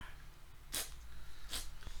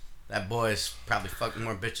That boy's probably fucking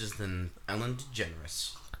more bitches than Ellen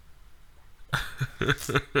DeGeneres.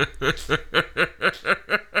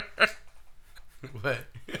 What?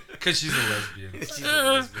 Because she's a lesbian. She's a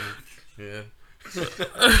lesbian. Yeah.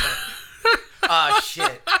 Oh,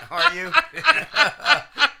 shit. Are you?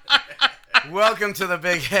 Welcome to the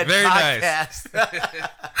Big Head Very Podcast.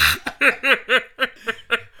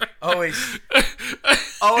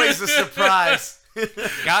 Always a surprise.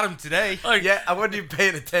 Got him today. Yeah, I wasn't even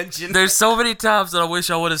paying attention. There's so many times that I wish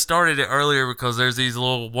I would have started it earlier because there's these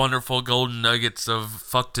little wonderful golden nuggets of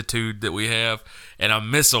fucktitude that we have, and I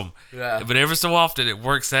miss them. Yeah. But every so often it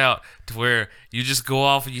works out to where you just go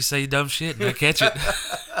off and you say dumb shit and I catch it.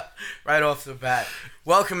 Right off the bat.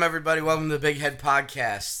 Welcome, everybody. Welcome to the Big Head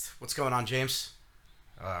Podcast. What's going on, James?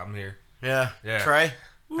 I'm here. Yeah. Yeah. Trey?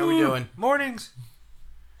 How we doing? Mornings.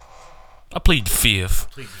 I plead fifth.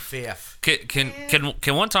 Plead the fifth.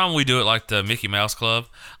 Can one time we do it like the Mickey Mouse Club?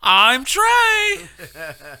 I'm Trey.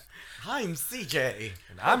 I'm CJ.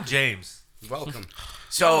 And I'm James. Welcome. You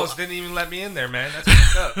So, almost didn't even let me in there, man. That's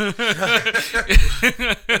fucked up.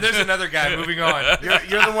 And there's another guy. Moving on. you're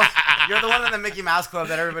the one. You're the one in the Mickey Mouse Club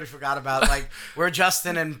that everybody forgot about. Like, we're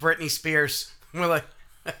Justin and Britney Spears. We're like,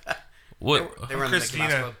 What? they were in the Mickey Mouse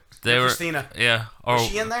Christina. Club. They were. Christina. Yeah. Or, Was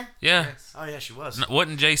she in there? Yeah. Oh yeah, she was.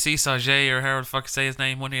 Wasn't JC Sajay or however the fuck you say his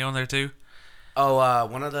name? Wasn't he on there too? Oh,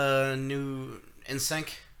 one of the new NSYNC,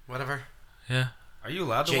 whatever. Yeah. Are you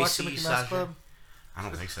allowed to watch the JC Mickey Mouse Sajay? Club? I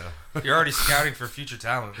don't think so. You're already scouting for future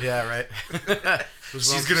talent. Yeah, right.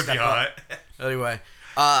 She's going to be hot. Anyway,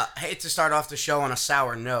 hate to start off the show on a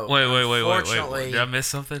sour note. Wait. Unfortunately- Did I miss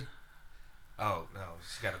something? Oh, no.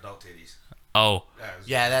 She's got adult titties. Oh.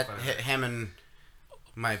 Yeah, that hit him and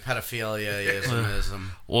my pedophilia.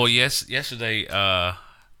 Well, yesterday,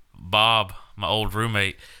 Bob, my old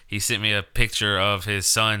roommate, he sent me a picture of his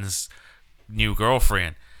son's new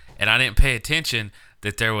girlfriend, and I didn't pay attention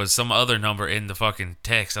that there was some other number in the fucking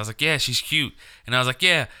text. I was like, yeah, she's cute, and I was like,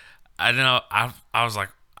 yeah, I know. I was like,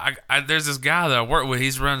 there's this guy that I work with.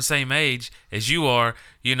 He's around the same age as you are.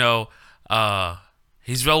 You know,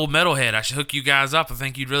 he's an old metalhead. I should hook you guys up. I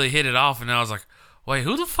think you'd really hit it off. And I was like, wait,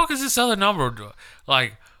 who the fuck is this other number?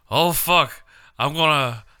 Like, oh fuck, I'm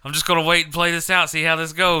just gonna wait and play this out, see how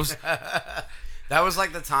this goes. That was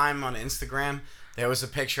like the time on Instagram. There was a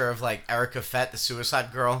picture of like Erica Fett, the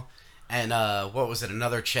Suicide Girl, and what was it?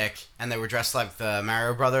 Another chick, and they were dressed like the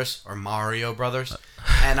Mario Brothers.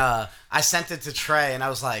 And I sent it to Trey, and I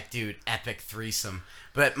was like, dude, epic threesome.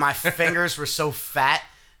 But my fingers were so fat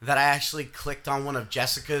that I actually clicked on one of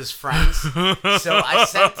Jessica's friends. So I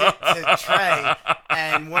sent it to Trey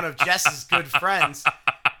and one of Jess's good friends.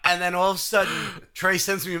 And then all of a sudden, Trey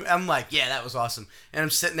sends me, I'm like, yeah, that was awesome. And I'm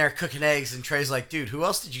sitting there cooking eggs, and Trey's like, dude, who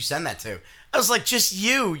else did you send that to? I was like, just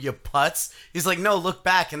you putz. He's like, no, look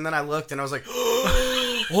back. And then I looked, and I was like,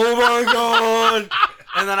 oh my God.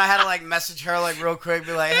 And then I had to like message her like real quick,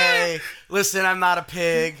 be like, hey, listen, I'm not a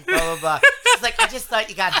pig, blah, blah, blah. She's like, I just thought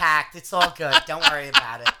you got hacked. It's all good. Don't worry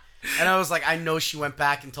about it. And I was like, I know she went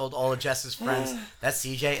back and told all of Jess's friends that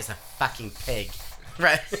CJ is a fucking pig.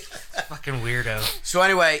 Right. Fucking weirdo. So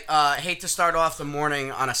anyway, hate to start off the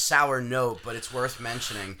morning on a sour note, but it's worth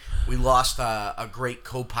mentioning. We lost a great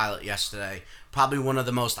co-pilot yesterday. Probably one of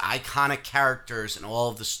the most iconic characters in all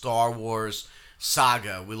of the Star Wars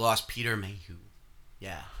saga. We lost Peter Mayhew.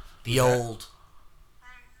 Yeah. The old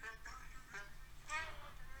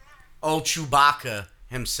Chewbacca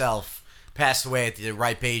himself passed away at the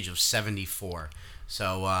ripe age of 74.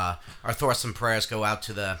 So our thoughts and prayers go out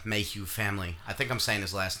to the Mayhew family. I think I'm saying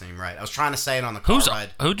his last name right. I was trying to say it on the car ride.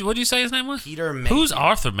 What did you say his name was? Peter Mayhew. Who's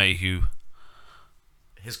Arthur Mayhew?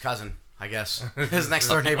 His cousin, I guess. His next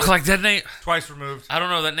door neighbor. Like that name. Twice removed. I don't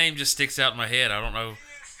know. That name just sticks out in my head. I don't know.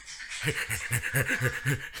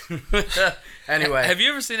 Anyway. Have you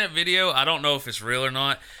ever seen that video? I don't know if it's real or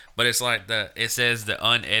not, but it's like it says the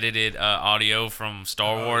unedited audio from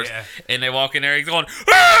Star Wars, yeah. And they walk in there, he's going,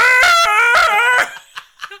 "Ah!"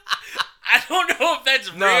 I don't know if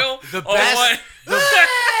that's real the or best, what.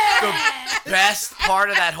 the best part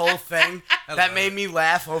of that whole thing that made me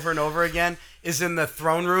laugh over and over again is in the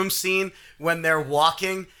throne room scene when they're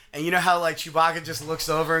walking, and you know how like Chewbacca just looks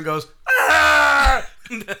over and goes, "Ah!"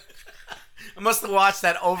 I must have watched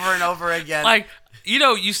that over and over again. Like, you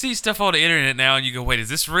know, you see stuff on the internet now and you go, wait, is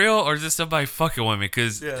this real or is this somebody fucking with me?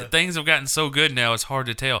 Because things have gotten so good now, it's hard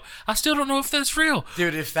to tell. I still don't know if that's real.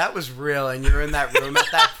 Dude, if that was real and you were in that room at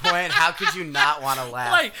that point, how could you not want to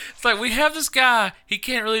laugh? Like, it's like we have this guy, he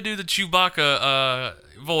can't really do the Chewbacca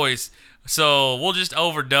voice, so we'll just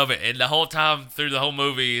overdub it. And the whole time through the whole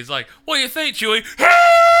movie, he's like, what do you think, Chewie?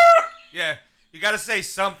 Yeah. You got to say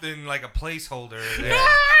something like a placeholder there.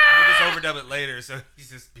 We'll just overdub it later, so he's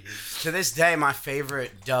just being... To this day, my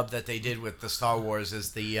favorite dub that they did with the Star Wars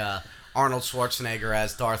is the Arnold Schwarzenegger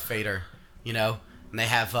as Darth Vader. You know, and they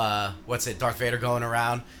have Darth Vader going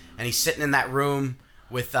around, and he's sitting in that room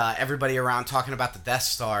with everybody around talking about the Death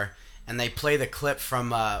Star, and they play the clip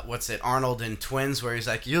from Arnold in Twins, where he's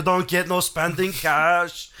like, "You don't get no spending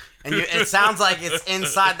cash," and it sounds like it's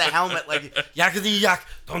inside the helmet, like yakety yak,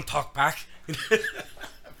 don't talk back. I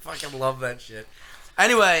fucking love that shit.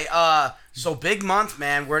 Anyway, so big month,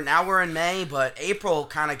 man. We're in May, but April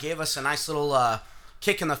kind of gave us a nice little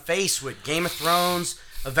kick in the face with Game of Thrones.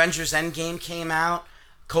 Avengers Endgame came out.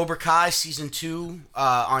 Cobra Kai season 2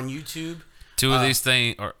 on YouTube. Two of these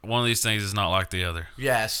things, or one of these things, is not like the other.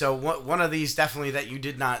 Yeah, so one of these definitely that you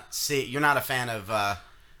did not see. You're not a fan of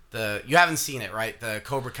you haven't seen it, right? The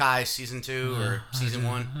Cobra Kai season 2 or season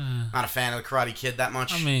 1. Not a fan of the Karate Kid that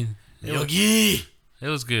much. I mean, Yogi. It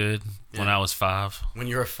was good when I was 5. When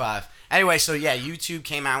you were 5. Anyway, so yeah, YouTube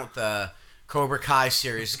came out with the Cobra Kai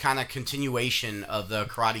series, kind of continuation of the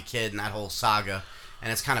Karate Kid and that whole saga,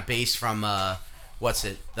 and it's kind of based from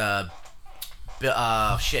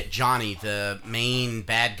Johnny, the main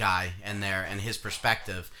bad guy in there, and his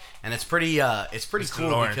perspective, and it's pretty cool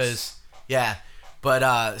Lawrence. because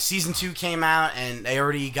but season 2 came out and they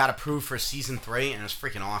already got approved for season 3, and it was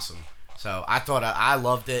freaking awesome. So I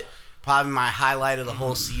loved it. Probably my highlight of the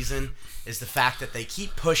whole season is the fact that they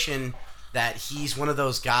keep pushing that he's one of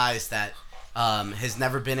those guys that has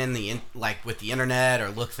never been with the internet or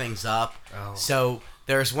look things up. Oh. So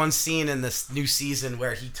there's one scene in this new season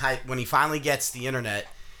where when he finally gets the internet,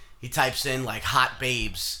 he types in like hot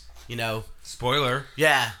babes, you know. Spoiler.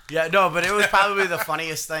 Yeah, no, but it was probably the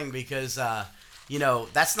funniest thing because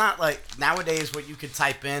that's not like nowadays what you could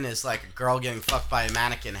type in is like a girl getting fucked by a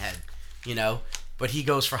mannequin head, you know. But he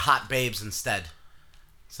goes for hot babes instead.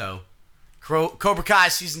 So, Cobra Kai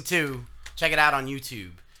season 2, check it out on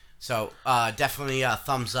YouTube. So, definitely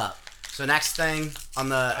thumbs up. So, next thing on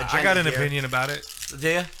the agenda. I got an opinion about it. Do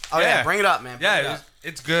you? Oh yeah, bring it up, man.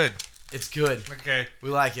 It's good. It's good. Okay.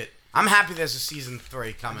 We like it. I'm happy there's a season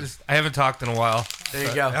 3 coming. I haven't talked in a while. There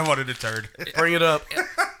you go. I wanted a turd. Bring it up.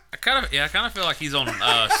 I kind of feel like he's on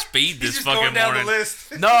speed this He's just fucking going down morning. the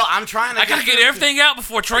list. No, I'm trying to. I gotta get everything out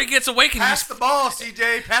before Trey gets awake. And Pass the ball,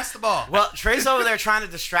 CJ. Pass the ball. Well, Trey's over there trying to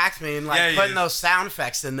distract me and Yeah, he putting is. those sound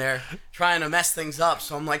effects in there, trying to mess things up.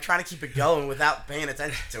 So I'm like trying to keep it going without paying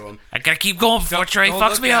attention to him. I gotta keep going before Trey Don't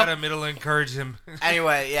fucks look me at up. him. It'll encourage him.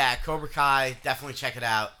 Anyway, yeah, Cobra Kai, definitely check it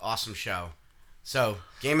out. Awesome show. So,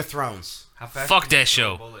 Game of Thrones. How fast Fuck can you that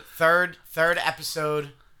throw a show. bullet? Third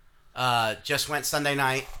episode just went Sunday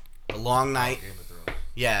night. A long night. Game of Thrones.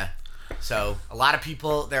 Yeah. So, a lot of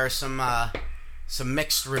people, there are some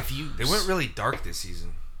mixed reviews. They went really dark this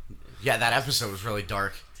season. Yeah, that episode was really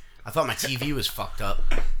dark. I thought my TV was fucked up.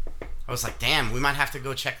 I was like, damn, we might have to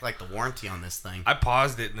go check like the warranty on this thing. I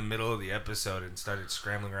paused it in the middle of the episode and started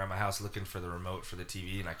scrambling around my house looking for the remote for the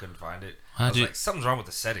TV, and I couldn't find it. I was like, something's wrong with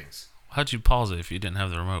the settings. How'd you pause it if you didn't have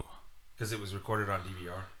the remote? Because it was recorded on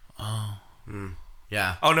DVR. Oh.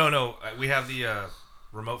 Yeah. Oh, no. We have the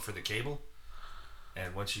remote for the cable.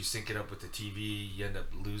 And once you sync it up with the TV, you end up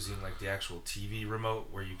losing like the actual TV remote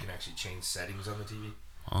where you can actually change settings on the TV.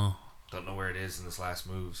 Oh. Don't know where it is in this last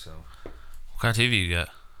move, so. What kind of TV you got?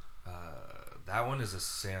 That one is a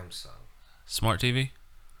Samsung. Smart TV?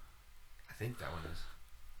 I think that one is.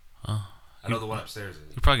 Oh. I know the one upstairs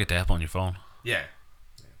is. You probably get the app on your phone. Yeah.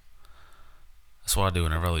 That's what I do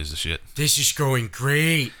whenever I lose the shit. This is going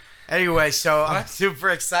great. Anyway, so I'm super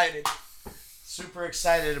excited. Super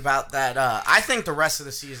excited about that. I think the rest of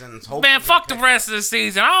the season's hopefully... Man, fuck the rest of the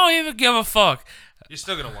season. I don't even give a fuck. You're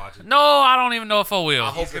still going to watch it. No, I don't even know if I will.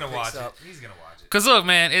 I hope He's going to it watch picks it. up. He's going to watch it. Cause look,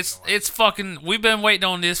 man, it's fucking. We've been waiting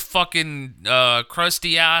on this fucking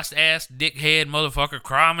crusty ass dickhead motherfucker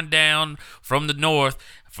climbing down from the north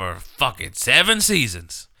for fucking 7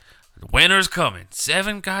 seasons. Winter's coming.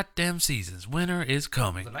 7 goddamn seasons. Winter is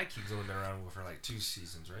coming. The Night King's only been around for like 2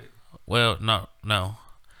 seasons, right? Well, no.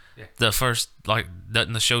 Yeah. The first, like,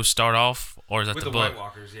 doesn't the show start off, or is that With the the book? White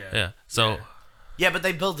Walkers, yeah. Yeah. So. Yeah. Yeah, but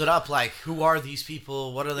they build it up like, who are these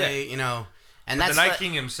people? What are they? You know. And But that's the Night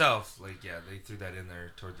King himself, like, yeah, they threw that in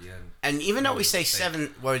there toward the end. And even though we say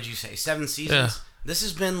 7, what did you say? 7 seasons. Yeah. This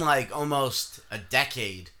has been like almost a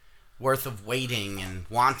decade worth of waiting and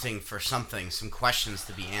wanting for something, some questions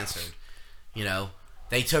to be answered. You know,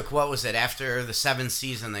 they took, what was it, after the 7th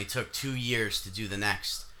season, they took 2 years to do the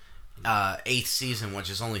next 8th season, which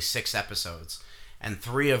is only 6 episodes. And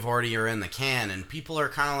 3 have already are in the can. And people are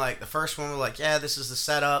kind of like, the first one were like, yeah, this is the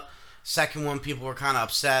setup. Second one, people were kind of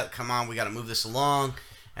upset. Come on, we got to move this along.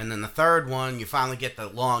 And then the third one, you finally get the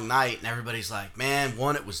long night, and everybody's like, man,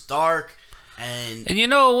 one, it was dark, and you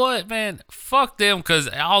know what, man? Fuck them, because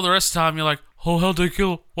all the rest of the time you're like, oh, how'd they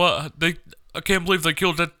kill? What? I can't believe they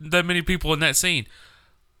killed that many people in that scene.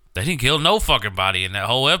 They didn't kill no fucking body in that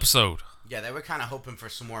whole episode. yeah, they were kind of hoping for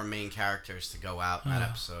some more main characters to go out in that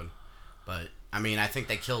episode. But, I mean, I think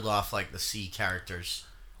they killed off, like, the C characters.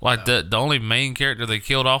 Like, the only main character they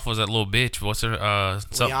killed off was that little bitch. What's her,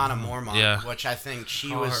 Lyanna Mormont, yeah. which I think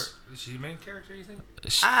she Oh, was... is she the main character, you think?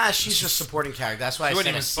 She's a supporting character. That's why She I wasn't said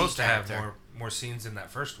even a C supposed to have character. more scenes in that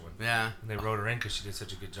first one. Yeah. And they wrote her in because she did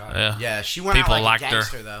such a good job. Yeah. Yeah, she went People out like liked a her.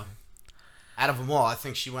 gangster, though. Out of them all, I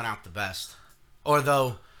think she went out the best. Or,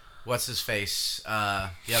 though, what's his face? The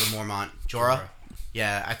other Mormont. Jorah?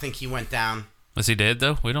 Yeah, I think he went down. Is he dead,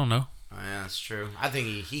 though? We don't know. Oh, yeah, that's true. I think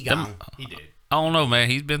he gone. He did. I don't know, man.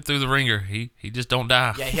 He's been through the ringer. He just don't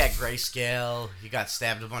die. Yeah, he had grayscale. He got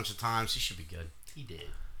stabbed a bunch of times. He should be good. He did.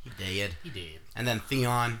 He did. He did. And then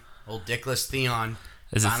Theon, old dickless Theon,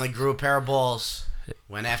 Is it- finally grew a pair of balls.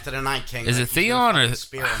 Went after the Night King. Is like it he's gonna Theon or- fucking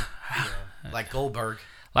spear him. Like Goldberg.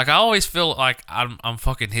 Like, I always feel like I'm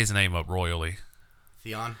fucking his name up royally.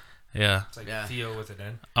 Theon. Yeah. It's like Yeah. Theo with an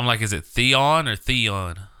N. I'm like, is it Theon or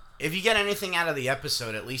Theon? If you get anything out of the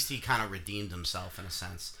episode, at least he kind of redeemed himself in a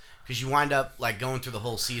sense. Because you wind up like going through the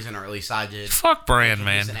whole season, or at least I did. Fuck Bran, thinking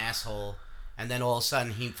man. He's an asshole. And then all of a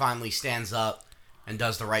sudden he finally stands up and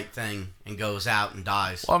does the right thing and goes out and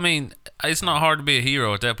dies. Well, I mean, it's not hard to be a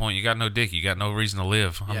hero at that point. You got no dick. You got no reason to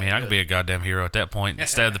live. I Yeah, mean, I good. could be a goddamn hero at that point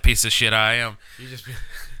instead of the piece of shit I am.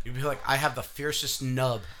 You'd be like, I have the fiercest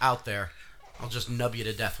nub out there. I'll just nub you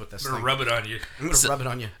to death with this I'm thing. gonna rub it on you. I'm gonna rub it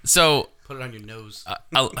on you. So, Put it on your nose.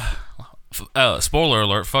 spoiler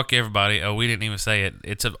alert, fuck everybody. We didn't even say it.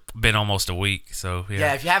 It's been almost a week, so yeah.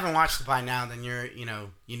 Yeah, if you haven't watched it by now, then you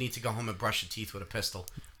need to go home and brush your teeth with a pistol.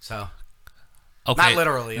 So, Okay. not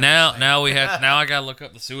literally, I'm Now, just now I gotta look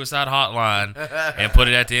up the suicide hotline and put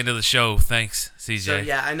it at the end of the show. Thanks, CJ. so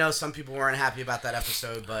yeah, I know some people weren't happy about that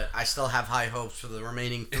episode, but I still have high hopes for the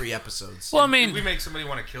remaining 3 episodes. Well, I If mean, we make somebody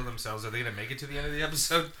want to kill themselves, are they gonna make it to the end of the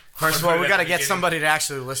episode? First of all, we got to get somebody to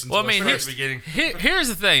actually listen to well, I us mean, first. here's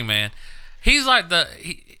the thing, man. He's like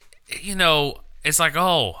it's like,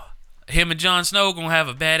 oh, him and Jon Snow gonna have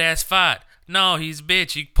a badass fight. No, he's a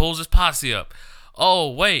bitch. He pulls his posse up. Oh,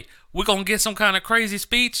 wait, we're gonna get some kind of crazy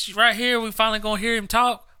speech right here. We finally gonna hear him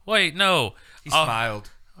talk. Wait, no. He smiled.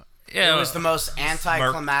 Yeah, It was the most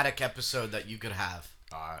anticlimactic episode that you could have.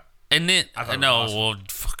 and then I thought it no, was awesome.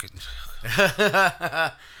 well,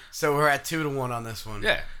 fucking So we're at 2-1 on this one.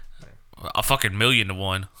 Yeah. a fucking 1,000,000 to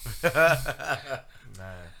 1. Nah.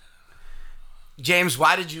 James,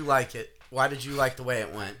 why did you like it? Why did you like the way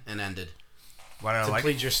it went and ended? Why did I To like it?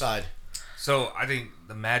 plead your side. So I think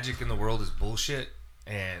the magic in the world is bullshit,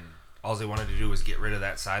 and all they wanted to do was get rid of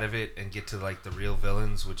that side of it and get to like the real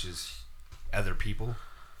villains, which is other people.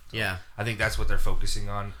 Yeah. I think that's what they're focusing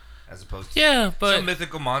on, as opposed to Yeah, but some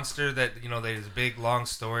mythical monster that there's a big long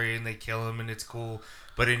story and they kill him and it's cool,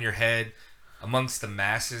 but in your head, amongst the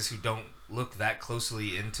masses who don't look that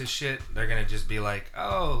closely into shit, they're gonna just be like,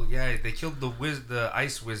 oh yeah, they killed the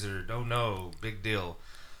ice wizard. Oh no, big deal.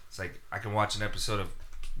 It's like I can watch an episode of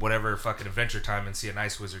whatever fucking Adventure Time and see an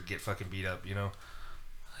ice wizard get fucking beat up,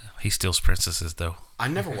 he steals princesses though, I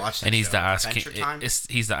never watched that and he's show. the ice Adventure king. Time?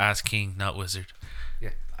 He's the ice king, not wizard. Yeah,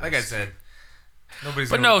 like I said, nobody's.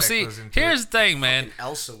 But gonna no, look that see, close into here's it. the thing, man. And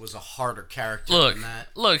Elsa was a harder character Look, than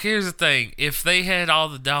that. here's the thing. If they had all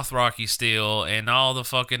the Dothraki still and all the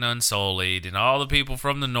fucking Unsullied and all the people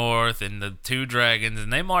from the north and the 2 dragons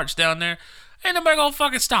and they marched down there, ain't nobody gonna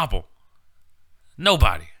fucking stop them.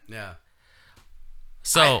 Nobody. Yeah.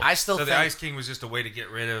 So, I still So think the Ice King was just a way to get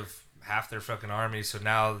rid of half their fucking army. So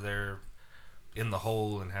now they're in the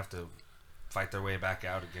hole and have to fight their way back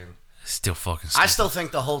out again. still fucking I stupid. still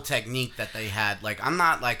think the whole technique that they had, like, I'm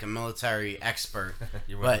not like a military expert,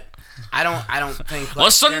 You but I don't think.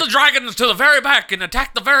 Let's send the dragons to the very back and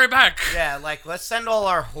attack the very back. Yeah, like, let's send all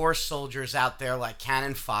our horse soldiers out there like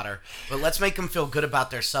cannon fodder, but let's make them feel good about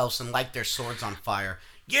themselves and light their swords on fire.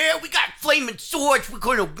 Yeah, we got flaming swords. We're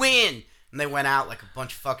gonna win. And they went out like a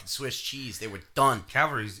bunch of fucking Swiss cheese. They were done.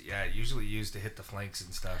 Cavalry's usually used to hit the flanks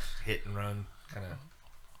and stuff, hit and run, kind of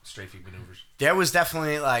strafing maneuvers. There was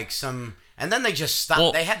definitely like some, and then they just stopped.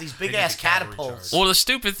 Well, they had these big They did ass the cavalry catapults. charge. Well, the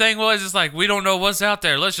stupid thing was, it's like, we don't know what's out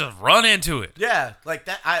there. Let's just run into it. Yeah, like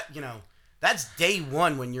that. That's day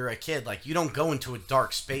one when you're a kid. Like, you don't go into a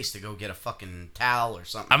dark space to go get a fucking towel or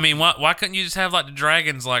something. I mean, why couldn't you just have, like, the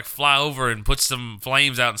dragons, like, fly over and put some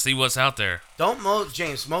flames out and see what's out there? Don't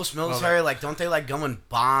most military, like, don't they, like, go and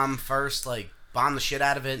bomb first? Like, bomb the shit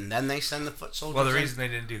out of it, and then they send the foot soldiers. Well, the in? reason they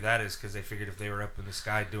didn't do that is because they figured if they were up in the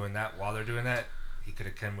sky doing that while they're doing that, he could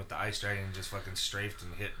have come with the ice dragon and just fucking strafed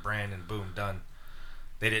and hit Bran and boom, done.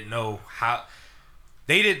 They didn't know how.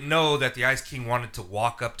 They didn't know that the Ice King wanted to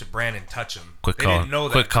walk up to Bran and touch him. Quit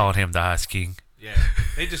calling him the Ice King. Yeah,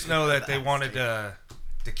 they just know that they wanted to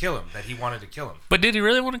kill him. That he wanted to kill him. But did he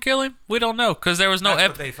really want to kill him? We don't know because there was no. That's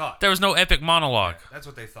what they thought. There was no epic monologue. Yeah, that's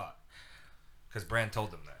what they thought. Because Bran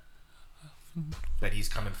told them that he's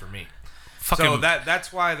coming for me. So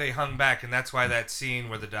that's why they hung back, and that's why that scene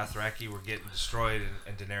where the Dothraki were getting destroyed,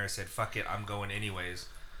 and Daenerys said, "Fuck it, I'm going anyways."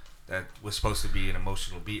 That was supposed to be an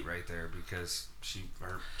emotional beat right there because she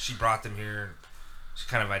brought them here. And she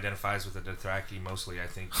kind of identifies with the Dothraki mostly, I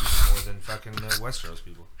think, even more than fucking the Westeros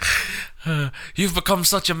people. You've become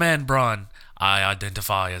such a man, Bronn. I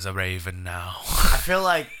identify as a raven now. I feel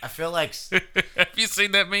like. Have you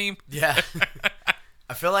seen that meme? Yeah.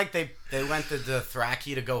 I feel like they went to the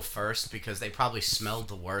Dothraki to go first because they probably smelled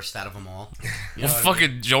the worst out of them all. You know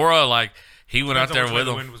fucking Jorah, like, he went out there with them.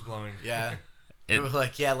 The wind was blowing. Yeah. They were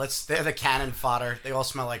like, yeah, they're the cannon fodder. They all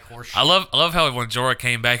smell like horse shit. I love how when Jorah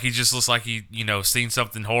came back, he just looks like he, seen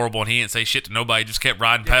something horrible and he didn't say shit to nobody. He just kept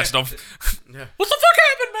riding past them. Yeah. What the fuck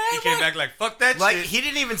happened, man? He came back like, fuck that shit. He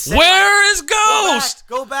didn't even say, Where is Ghost?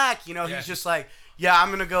 Go back. He's just like, yeah, I'm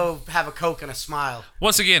going to go have a Coke and a smile.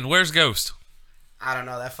 Once again, where's Ghost? I don't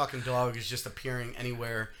know. That fucking dog is just appearing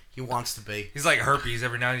anywhere he wants to be. He's like herpes.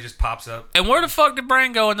 Every now and then he just pops up. And where the fuck did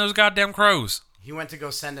Bran go in those goddamn crows? He went to go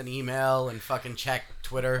send an email and fucking check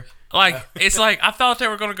Twitter. It's like, I thought they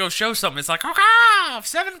were going to go show something. It's like,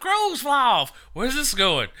 7 crows fly off. Where's this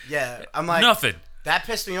going? Yeah, I'm like... Nothing. That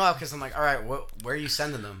pissed me off because I'm like, all right, where are you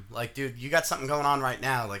sending them? Like, dude, you got something going on right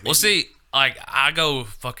now. Like, well, see, like, I go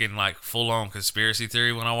fucking, like, full-on conspiracy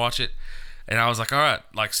theory when I watch it. And I was like, all right,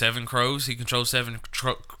 like 7 crows. He controls 7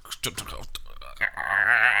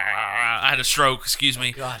 I had a stroke, excuse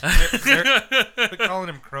me. God. Quit calling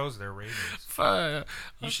them crows, they're ravens.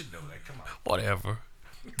 You should know that, come on. Whatever.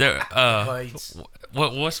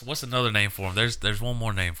 What's another name for them? There's one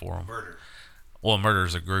more name for them. Murder. Well, murder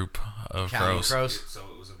is a group of crows. So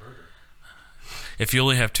it was a murder. If you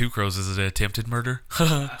only have 2 crows, is it an attempted murder?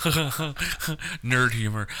 Nerd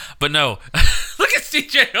humor. But no. Look at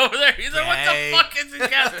CJ over there. He's like, what the fuck is this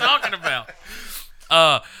guy talking about?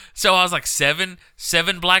 So I was like, 7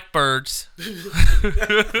 blackbirds. You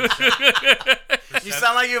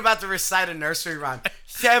sound like you're about to recite a nursery rhyme.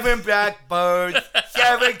 7 blackbirds,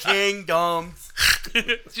 7 kingdoms.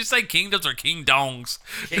 Did you say kingdoms or king-dongs?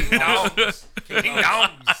 King-dongs.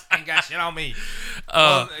 King-dongs. Ain't got shit on me.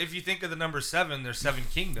 Well, if you think of the number 7, there's 7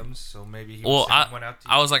 kingdoms, so maybe he was one out to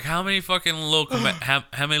you. I was like, how many fucking how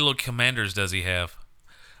many little commanders does he have?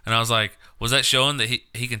 And I was like, was that showing that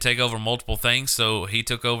he can take over multiple things? So he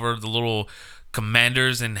took over the little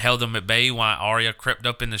commanders and held them at bay while Arya crept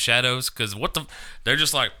up in the shadows? Because they're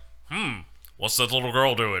just like, what's that little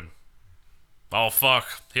girl doing? Oh, fuck.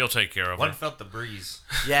 He'll take care of her. One felt the breeze.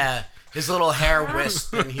 Yeah. His little hair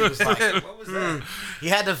wisped, and he was like, what was that? He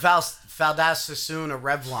had the Valdas Sassoon, a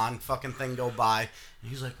Revlon fucking thing go by. And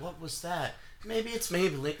he was like, what was that? Maybe it's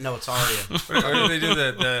Maybelline. No, it's Arya. Or they do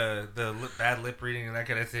the bad lip reading and that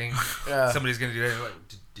kind of thing. Yeah. Somebody's going to do that. Like,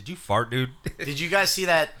 did you fart, dude? Did you guys see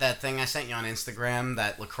that thing I sent you on Instagram?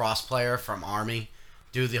 That lacrosse player from Army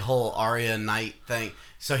do the whole Arya Knight thing.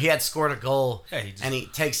 So he had scored a goal, and he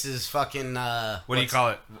takes his fucking... what do you call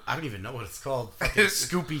it? I don't even know what it's called. Fucking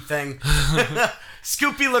Scoopy thing.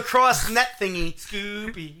 Scoopy lacrosse net thingy.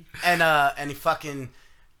 Scoopy. And he fucking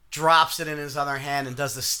drops it in his other hand and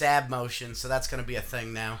does the stab motion. So that's going to be a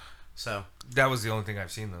thing now. So that was the only thing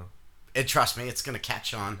I've seen, though. Trust me, it's going to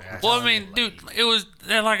catch on. Well, I mean, dude, it was,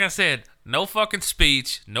 like I said, no fucking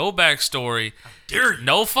speech, no backstory,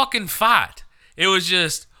 no fucking fight. It was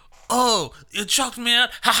just, oh, you choked me out,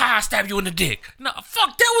 haha, I stabbed you in the dick. No,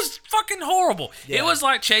 fuck, that was fucking horrible. Yeah. It was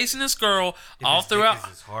like chasing this girl all throughout. Dick is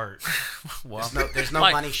his heart. Well, there's no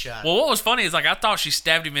money shot. Well, what was funny is, like, I thought she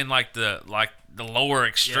stabbed him in like the lower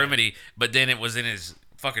extremity, but then it was in his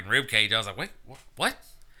fucking rib cage. I was like, wait, what?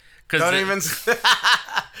 Don't even.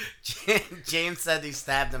 James said he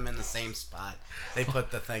stabbed him in the same spot. They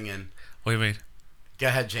put the thing in. What do you mean? Go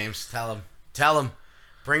ahead, James. Tell him.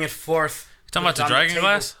 Bring it forth. You talking about the dragon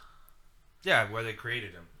glass? Yeah, where they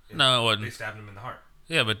created him. No, it wasn't. They stabbed him in the heart.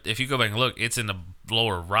 Yeah, but if you go back and look, it's in the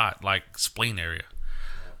lower right, like spleen area.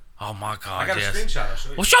 Yeah. Oh my god! I got a screenshot. I'll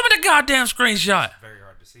show you. Well, show me the goddamn screenshot. It's very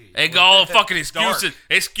hard to see. It all fucking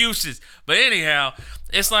excuses. But anyhow,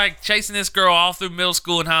 it's like chasing this girl all through middle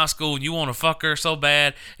school and high school, and you want to fuck her so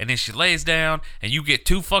bad, and then she lays down, and you get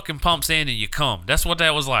 2 fucking pumps in, and you come. That's what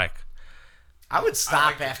that was like. I would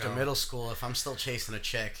stop like after the middle school if I'm still chasing a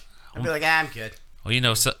chick. I'd be like, I'm good. Well, you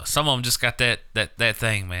know, some of them just got that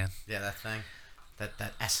thing, man. Yeah, that thing.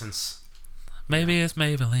 That essence. Maybe it's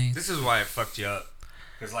Maybelline. This is why it fucked you up.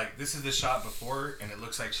 Because, like, this is the shot before, and it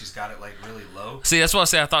looks like she's got it, like, really low. See, that's what I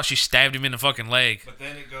said. I thought she stabbed him in the fucking leg. But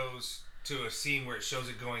then it goes to a scene where it shows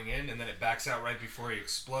it going in, and then it backs out right before he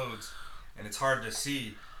explodes. And it's hard to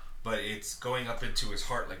see, but it's going up into his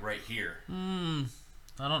heart, like, right here.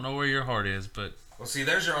 I don't know where your heart is, but... Well, see,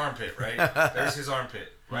 there's your armpit, right? There's his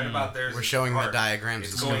armpit. Right about there's We're his showing heart. the diagrams,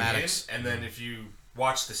 it's the going schematics. in, and then if you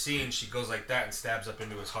watch the scene, she goes like that and stabs up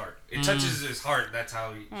into his heart. It touches his heart. That's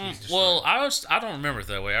how he's destroyed. Well, I don't remember it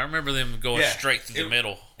that way. I remember them going straight through the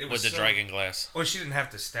middle with the dragon glass. Well, she didn't have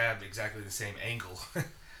to stab exactly the same angle.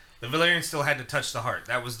 The Valerian still had to touch the heart.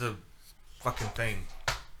 That was the fucking thing.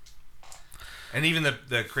 And even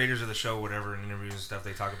the creators of the show, whatever, in interviews and stuff,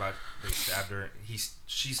 they talk about they stabbed her.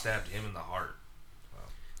 She stabbed him in the heart.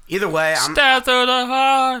 Either way, I'm Stab through the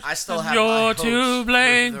heart. I still have you're my hopes to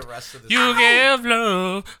blame. for the rest of this. You give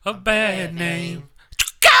love a bad name.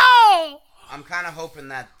 Go! I'm kind of hoping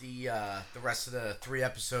that the rest of the 3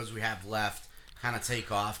 episodes we have left kind of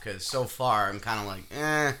take off, because so far I'm kind of like,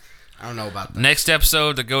 I don't know about that. Next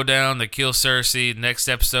episode, to go down, to kill Cersei. Next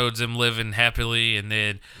episode's them living happily, and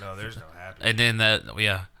then No, there's no happy. and then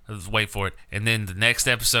wait for it. And then the next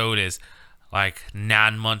episode is like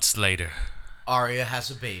 9 months later. Arya has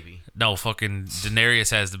a baby. No, fucking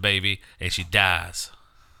Daenerys has the baby, and she dies.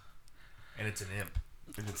 And it's an imp.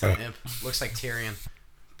 And it's an imp. Looks like Tyrion.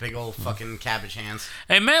 Big old fucking cabbage hands.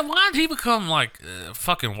 Hey man, why did he become like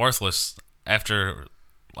fucking worthless after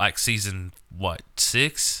like season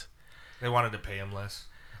 6? They wanted to pay him less.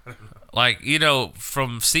 Like, you know,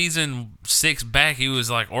 from season 6 back, he was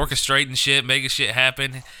like orchestrating shit, making shit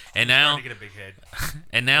happen, and now Trying to get a big head.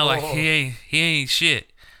 and now like he ain't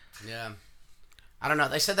shit. Yeah. I don't know.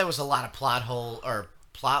 They said there was a lot of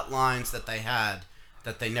plot lines that they had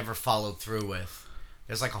that they never followed through with.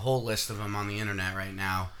 There's like a whole list of them on the internet right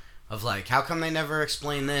now of like, how come they never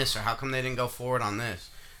explained this, or how come they didn't go forward on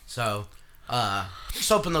this? So, just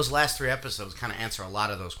hoping those last 3 episodes kind of answer a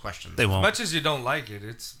lot of those questions. They As won't. much as you don't like it,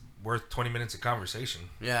 it's worth 20 minutes of conversation.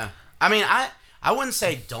 Yeah. I mean, I wouldn't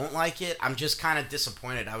say don't like it. I'm just kind of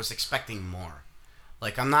disappointed. I was expecting more.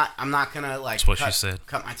 Like, I'm not gonna like That's what she said.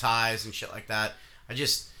 cut my ties and shit like that.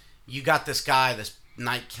 You got this guy, this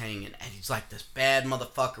Night King, and he's like this bad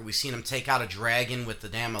motherfucker. We seen him take out a dragon with the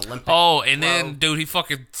damn Olympic. Oh, and throw. then dude, he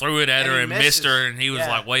fucking threw it at And her he and misses. missed her, and he was Yeah.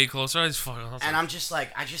 like way closer. He's fucking. And I'm just like,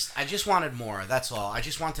 I just wanted more. That's all. I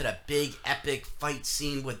just wanted a big epic fight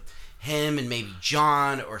scene with him and maybe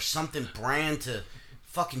John or something. Bran to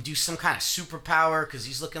fucking do some kind of superpower, because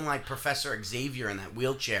he's looking like Professor Xavier in that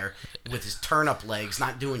wheelchair with his turnip legs,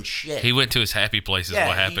 not doing shit. He went to his happy place. Is Yeah,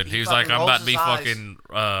 what happened. he He was like, fucking I'm about to be rolls his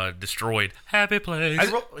fucking destroyed. Happy place.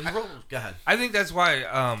 Go ahead. I think that's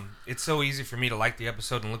why it's so easy for me to like the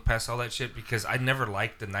episode and look past all that shit, because I never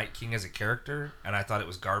liked the Night King as a character, and I thought it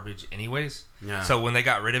was garbage anyways. Yeah. So when they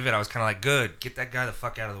got rid of it, I was kind of like, good, get that guy the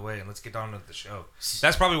fuck out of the way and let's get on with the show.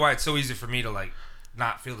 That's probably why it's so easy for me to like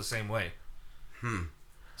not feel the same way.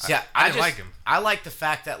 Yeah, I didn't like him. I like the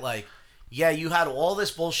fact that, like, yeah, you had all this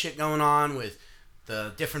bullshit going on with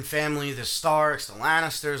the different family, the Starks, the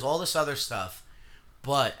Lannisters, all this other stuff.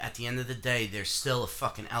 But at the end of the day, there's still a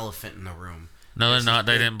fucking elephant in the room. No, they're not.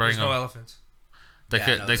 They didn't bring There's no them. elephants. They Yeah,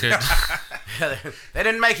 could. no, They could. They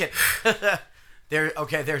didn't make it.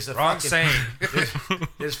 There's a Wrong fucking, saying.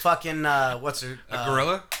 There's fucking what's her A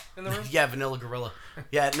gorilla in the room? Yeah, Vanilla Gorilla.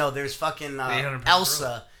 Yeah, no, there's fucking 800-pound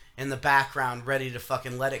Elsa in the background ready to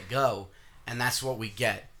fucking let it go. And that's what we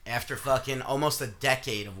get. After fucking almost a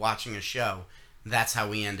decade of watching a show, that's how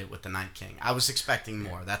we end it with the Night King. I was expecting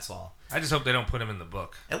more, that's all. I just hope they don't put him in the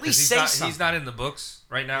book. At least 'Cause say he's something. not in the books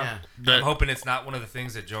right now. Yeah. I'm hoping it's not one of the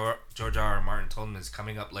things that George R.R. Martin told him is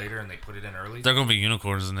coming up later and they put it in early. They're gonna be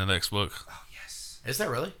unicorns in the next book. Oh, yes. Is that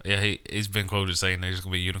really? Yeah, he's been quoted saying there's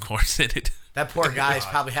gonna be unicorns in it. That poor guy is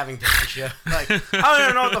probably having dementia. Like, I don't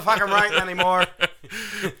even know what the fuck I'm writing anymore.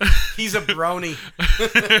 He's a brony.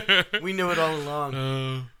 We knew it all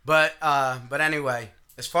along. But anyway,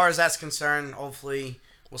 as far as that's concerned, hopefully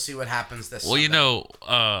we'll see what happens this Well, you Sunday.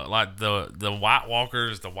 know, like the White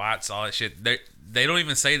Walkers, the Whites, all that shit. They don't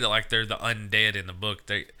even say that like they're the undead in the book.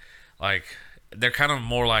 They're kind of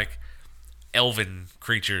more like elven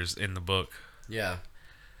creatures in the book. Yeah.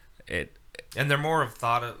 And they're more of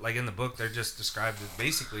thought of, like in the book, they're just described as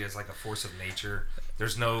basically as like a force of nature.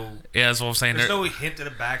 There's no Yeah, that's what I'm saying. there's no hint at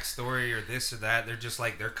a backstory or this or that. They're just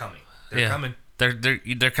like they're coming. They're Yeah. coming. They're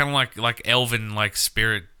kind of like elven like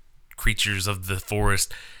spirit creatures of the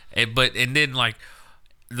forest, and then like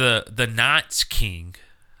the Night's King,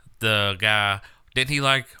 the guy, didn't he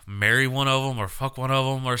like marry one of them or fuck one of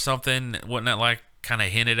them or something? Wasn't that like kind of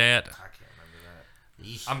hinted at? I can't remember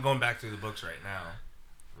that. I'm going back through the books right now,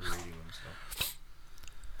 rereading them. So.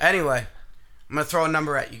 Anyway, I'm gonna throw a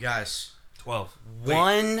number at you guys. 12.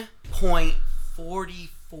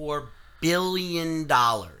 $1.44 billion.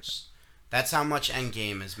 That's how much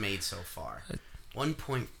Endgame has made so far.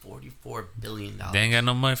 $1.44 billion. They ain't got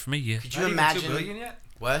no money for me yet. Could you imagine? Even $2 billion yet?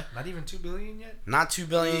 What? Not even $2 billion yet? Not $2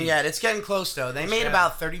 billion yet. It's getting close though. They made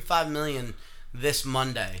about $35 million this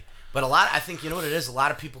Monday. But I think, you know what it is? A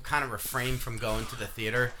lot of people kind of refrained from going to the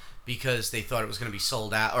theater because they thought it was going to be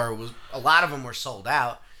sold out, or a lot of them were sold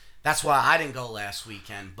out. That's why I didn't go last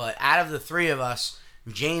weekend. But out of the three of us,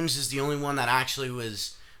 James is the only one that actually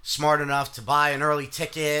was smart enough to buy an early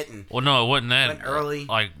ticket. And well, no, it wasn't that. Went early.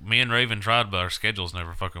 Like, me and Raven tried, but our schedules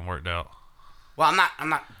never fucking worked out. Well, I'm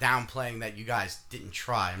not downplaying that you guys didn't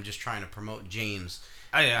try. I'm just trying to promote James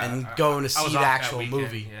and going to see the actual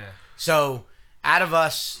movie. Yeah. So, out of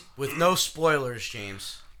us, with no spoilers,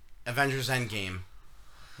 James, Avengers Endgame,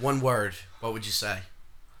 one word, what would you say?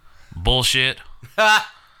 Bullshit.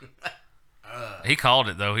 He called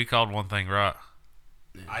it, though. He called one thing right.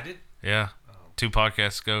 I did? Yeah. 3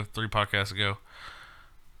 podcasts ago.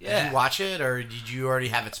 Yeah. Did you watch it, or did you already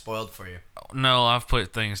have it spoiled for you? No, I've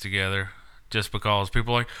put things together just because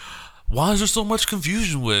people are like, why is there so much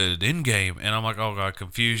confusion with Endgame? And I'm like, oh, God,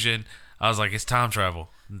 confusion. I was like, it's time travel.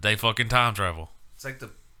 They fucking time travel. It's like the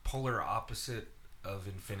polar opposite of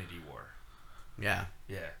Infinity War. Yeah.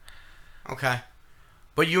 Yeah. Okay.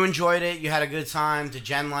 But you enjoyed it. You had a good time. Did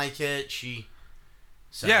Jen like it?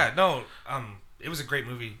 Yeah, no. It was a great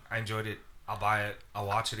movie. I enjoyed it. I'll buy it. I'll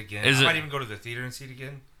watch it again. I might even go to the theater and see it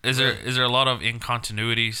again. Is there a lot of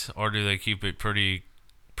incontinuities, or do they keep it pretty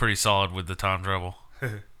solid with the time travel?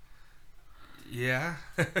 Yeah.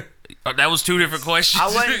 That was 2 different questions.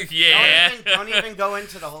 Yeah. Don't even go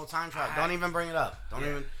into the whole time travel. Don't even bring it up. Don't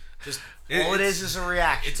even. Just all it is a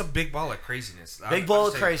reaction. It's a big ball of craziness. Big ball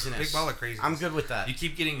of craziness. Big ball of craziness. I'm good with that. You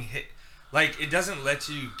keep getting hit. Like, it doesn't let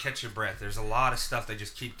you catch your breath. There's a lot of stuff they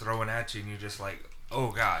just keep throwing at you, and you're just like,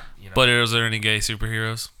 oh, God. You know? But is there any gay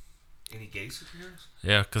superheroes? Any gay superheroes?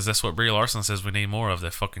 Yeah, because that's what Brie Larson says we need more of,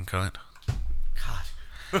 that fucking cunt.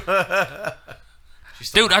 God.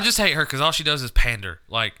 Dude, I just hate her because all she does is pander.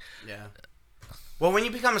 Like, yeah. Well, when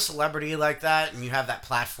you become a celebrity like that and you have that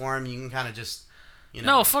platform, you can kind of just, you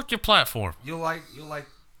know. No, fuck your platform. You'll like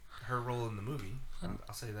her role in the movie.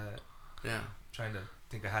 I'll say that. Yeah. I'm trying to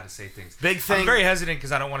think of how to say things. Big thing. I'm very hesitant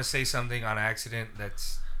because I don't want to say something on accident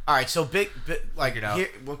that's. All right, so like it out. Here,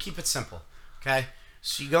 we'll keep it simple, okay?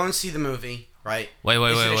 So you go and see the movie, right? Wait.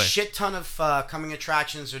 Is it a shit ton of coming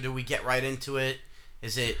attractions, or do we get right into it?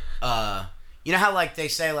 Is it you know how like they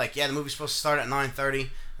say like, yeah, the movie's supposed to start at 9:30,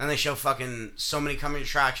 then they show fucking so many coming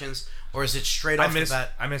attractions, or is it straight off the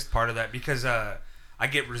bat? I missed part of that because I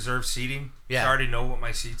get reserved seating. Yeah. So I already know what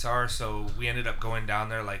my seats are, so we ended up going down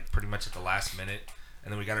there like pretty much at the last minute,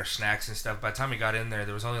 and then we got our snacks and stuff. By the time we got in there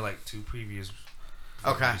was only like 2 previews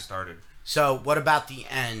before we started. So what about the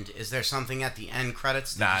end? Is there something at the end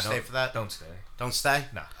credits? Did you stay for that? Don't stay. Don't stay?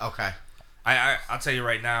 No. Okay. I'll tell you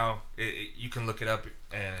right now, you can look it up,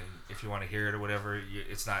 and if you want to hear it or whatever,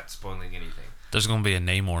 it's not spoiling anything. There's going to be a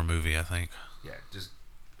Namor movie, I think. Yeah,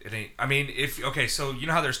 it ain't. I mean, so you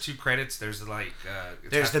know how there's 2 credits? There's like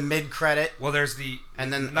there's the mid credit. Well, there's the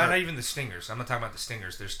and then not even the stingers. I'm not talking about the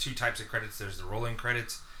stingers. There's 2 types of credits. There's the rolling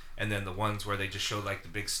credits, and then the ones where they just show like the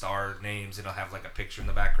big star names and it'll have like a picture in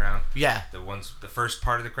the background. Yeah. The first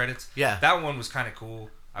part of the credits. Yeah. That one was kind of cool.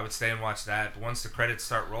 I would stay and watch that. But once the credits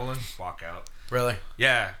start rolling, walk out. Really?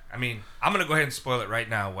 Yeah. I mean, I'm gonna go ahead and spoil it right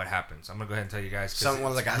now. What happens? I'm gonna go ahead and tell you guys. One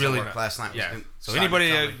of the guys really at work last night. Yeah. So anybody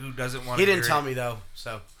who doesn't want, he didn't tell me though.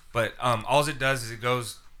 So. But all it does is it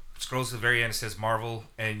scrolls to the very end. It says Marvel,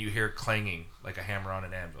 and you hear clanging like a hammer on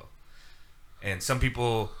an anvil. And some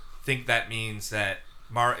people think that means that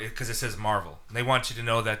because it says Marvel, and they want you to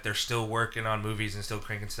know that they're still working on movies and still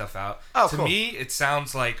cranking stuff out. Oh, to cool. me, it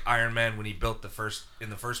sounds like Iron Man when he built the first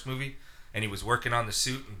movie, and he was working on the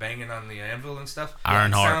suit and banging on the anvil and stuff.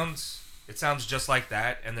 Ironheart. It sounds just like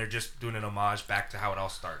that, and they're just doing an homage back to how it all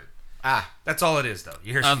started. Ah, that's all it is, though.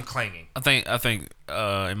 You hear some clanging. I think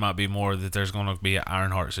it might be more that there's going to be an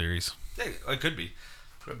Ironheart series. Yeah, it could be.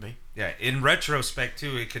 Could be. Yeah, in retrospect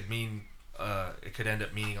too, it could mean it could end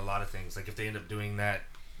up meaning a lot of things. Like if they end up doing that,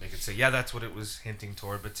 they could say, yeah, that's what it was hinting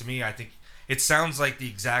toward. But to me, I think it sounds like the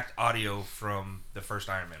exact audio from the first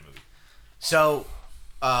Iron Man movie. So,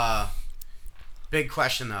 big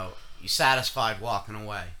question though: you satisfied walking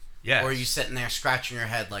away? Yeah. Or are you sitting there scratching your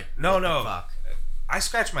head like, no. What the fuck? I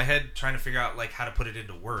scratch my head trying to figure out like how to put it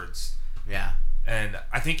into words. Yeah. And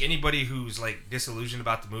I think anybody who's like disillusioned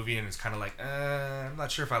about the movie and is kind of like, I'm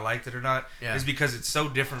not sure if I liked it or not, is because it's so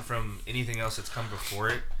different from anything else that's come before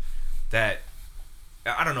it that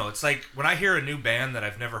I don't know. It's like when I hear a new band that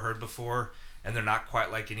I've never heard before and they're not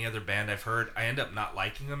quite like any other band I've heard, I end up not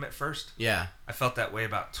liking them at first. Yeah. I felt that way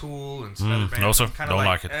about Tool and some other bands. Also, Kinda don't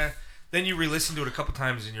like it. Then you re-listen to it a couple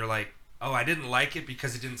times and you're like, oh, I didn't like it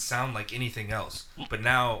because it didn't sound like anything else. But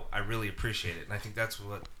now I really appreciate it. And I think that's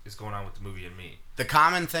what is going on with the movie and me. The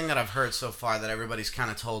common thing that I've heard so far that everybody's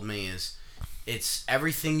kind of told me is it's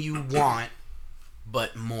everything you want,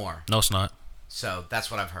 but more. No, it's not. So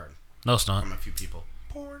that's what I've heard No, it's not. from a few people.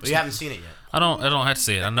 But you haven't seen it yet. I don't have to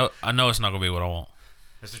see it. I know it's not gonna be what I want.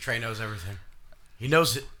 Mr. Trey knows everything. He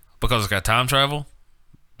knows it. Because it's got time travel.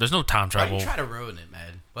 There's no time Why travel. you try to ruin it,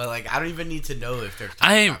 man? But like, I don't even need to know if there's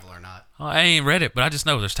time travel or not. I ain't read it, but I just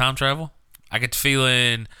know there's time travel. I get the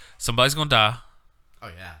feeling somebody's gonna die. Oh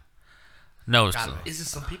yeah. No, Is it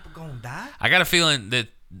some people gonna die? I got a feeling that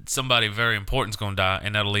somebody very important's gonna die,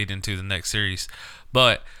 and that'll lead into the next series.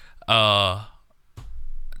 But I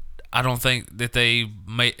don't think that they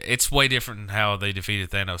may. It's way different than how they defeated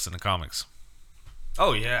Thanos in the comics.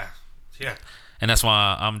 Oh yeah, yeah. And that's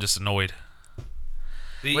why I'm just annoyed.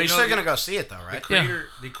 Well, you're still gonna go see it though, right?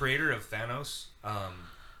 The creator of Thanos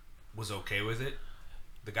was okay with it.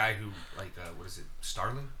 The guy who what is it?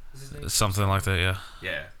 Starling is his name? Something like that, yeah.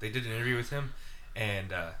 Yeah, they did an interview with him,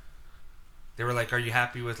 and they were like, "Are you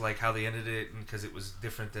happy with like how they ended it?" And because it was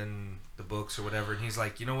different than the books or whatever. And he's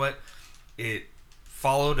like, "You know what? It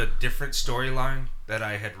followed a different storyline that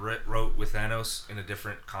I had wrote with Thanos in a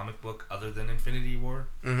different comic book other than Infinity War."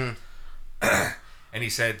 Mm-hmm. And he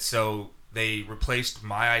said, so they replaced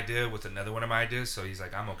my idea with another one of my ideas. So he's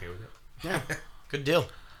like, I'm okay with it. Yeah, good deal.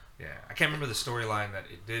 Yeah, I can't remember the storyline that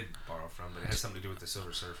it did borrow from, but it has something to do with the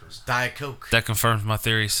Silver Surfers. Diet Coke. That confirms my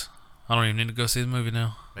theories. I don't even need to go see the movie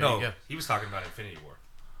now. No, he was talking about Infinity War,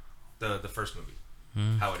 the first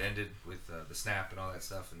movie, how it ended with the snap and all that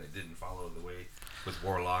stuff, and they didn't follow the way with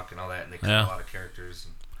Warlock and all that, and they cut a lot of characters.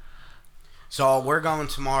 So we're going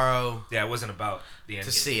tomorrow. Yeah, it wasn't about the end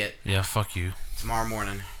to see it. Yeah, fuck you. Tomorrow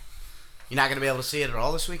morning. You're not gonna be able to see it at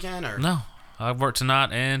all this weekend, or no? I work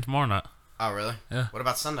tonight and tomorrow night. Oh, really? Yeah. What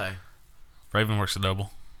about Sunday? Raven works a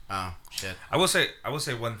double. Oh shit. I will say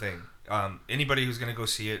one thing. Anybody who's gonna go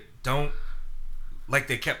see it, don't like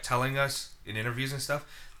they kept telling us in interviews and stuff.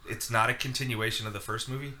 It's not a continuation of the first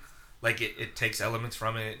movie. Like it takes elements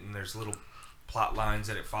from it, and there's little plot lines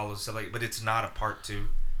that it follows. Stuff like, but it's not a part two.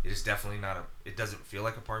 It is definitely not a. It doesn't feel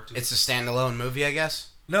like a part two. It's a standalone movie, I guess.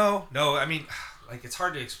 No. I mean, like it's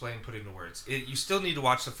hard to explain, put it into words. You still need to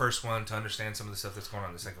watch the first one to understand some of the stuff that's going on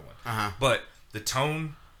in the second one. Uh-huh. But the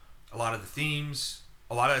tone, a lot of the themes,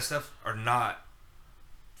 a lot of that stuff are not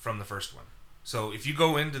from the first one. So if you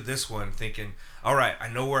go into this one thinking, all right, I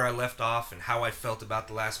know where I left off and how I felt about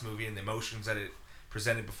the last movie and the emotions that it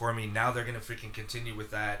presented before me, now they're going to freaking continue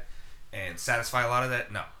with that and satisfy a lot of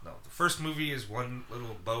that. No. The first movie is one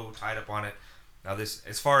little bow tied up on it. Now this,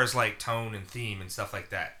 as far as like tone and theme and stuff like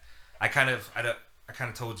that, I kind of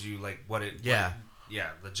told you like what it, the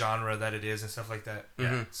genre that it is and stuff like that.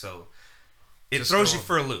 Mm-hmm. Yeah. So it throws you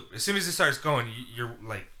for a loop. As soon as it starts going, you're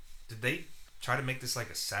like, did they try to make this like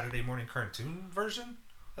a Saturday morning cartoon version?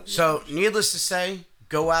 So needless to say,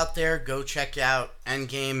 go out there, go check out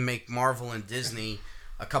Endgame, make Marvel and Disney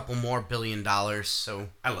a couple more $1 billion. So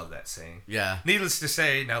I love that saying. Yeah. Needless to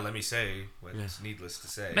say, now let me say what's needless to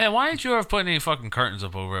say. Man, why ain't you ever putting any fucking curtains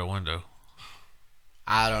up over a window?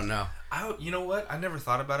 I don't know. You know what? I never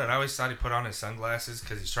thought about it. I always thought he put on his sunglasses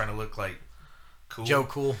because he's trying to look like cool. Joe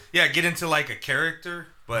Cool. Yeah, get into like a character.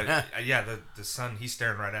 But the sun, he's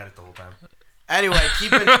staring right at it the whole time. Anyway,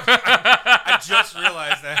 I just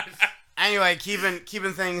realized that. Anyway,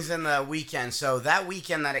 keeping things in the weekend. So that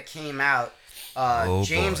weekend that it came out,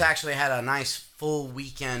 James actually had a nice full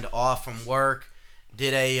weekend off from work.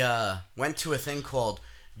 Went to a thing called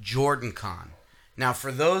Jordan Con. Now,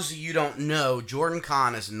 for those of you who don't know, Jordan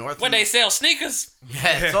Con is when they sell sneakers.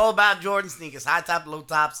 Yeah, it's all about Jordan sneakers, high top, low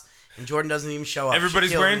tops, and Jordan doesn't even show up.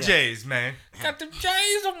 Everybody's wearing J's, man. Got them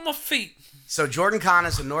J's on my feet. So Jordan Con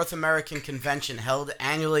is a North American convention held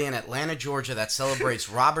annually in Atlanta, Georgia that celebrates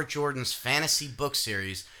Robert Jordan's fantasy book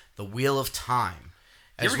series, The Wheel of Time,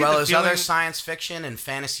 as well as other science fiction and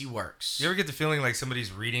fantasy works. You ever get the feeling like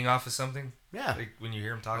somebody's reading off of something? Yeah. Like when you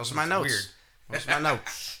hear him talking. Those are my notes. Weird. Those are my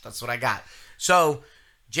notes. That's what I got. So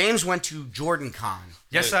James went to Jordan Con.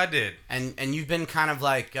 Yes, I did. And you've been kind of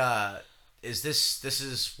like, is this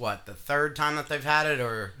is what, the third time that they've had it,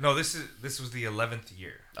 or? No, this was the 11th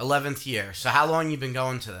year. 11th year. So how long you been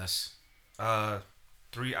going to this?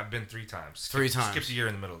 I've been 3 times. Three times. Skipped a year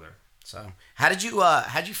in the middle there. So how'd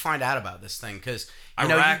you find out about this thing? Because I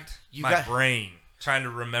racked my brain trying to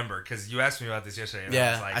remember because you asked me about this yesterday. And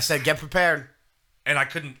yeah, I said get prepared. And I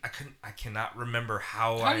cannot remember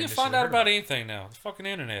how do you find out about anything now? It's fucking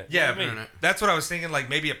internet. Yeah, that's what I was thinking. Like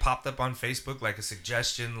maybe it popped up on Facebook, like a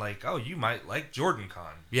suggestion, like, oh, you might like Jordan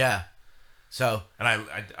Con. Yeah. So. And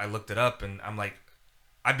I looked it up, and I'm like,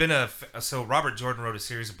 so Robert Jordan wrote a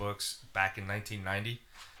series of books back in 1990,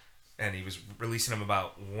 and he was releasing them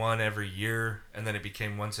about one every year, and then it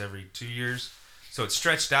became once every 2 years. So it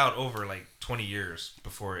stretched out over like 20 years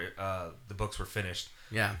before the books were finished.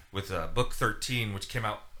 Yeah. With book 13, which came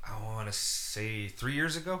out, I want to say 3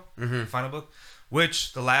 years ago, the final book,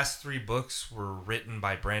 which the last 3 books were written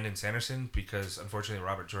by Brandon Sanderson because, unfortunately,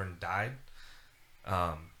 Robert Jordan died.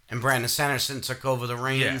 And Brandon Sanderson took over the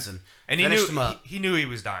reins and finished him up. He knew he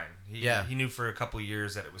was dying. Yeah. He knew for a couple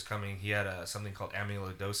years that it was coming. He had something called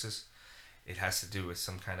amyloidosis. It has to do with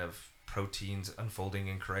some kind of proteins unfolding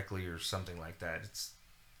incorrectly or something like that. It's,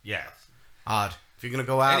 yeah. Odd. If you're going to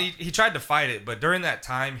go out. And he tried to fight it, but during that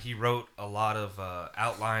time, he wrote a lot of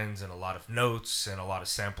outlines and a lot of notes and a lot of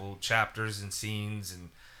sample chapters and scenes and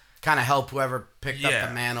kind of help whoever picked up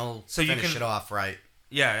the mantle finish it off right.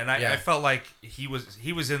 Yeah, and I felt like he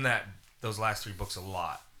was in those last 3 books a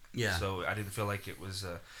lot. Yeah. So I didn't feel like it was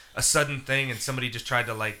a sudden thing and somebody just tried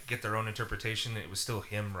to like get their own interpretation. It was still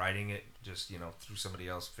him writing it, just through somebody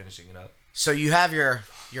else finishing it up. So you have your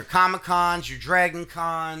Comic Cons, your Dragon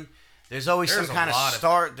Con. There's always some kind of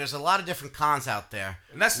start. There's a lot of different cons out there.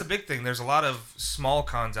 And that's the big thing. There's a lot of small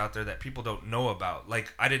cons out there that people don't know about.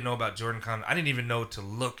 Like, I didn't know about Jordan Con. I didn't even know to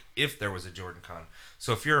look if there was a Jordan Con.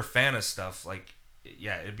 So if you're a fan of stuff, like,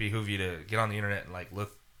 yeah, it'd behoove you to get on the internet and, like,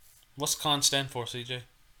 look. What's con stand for, CJ?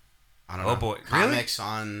 I don't know. Oh, boy. Comics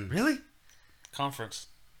on... Really? Conference.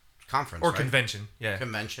 Conference, or right? Convention, yeah.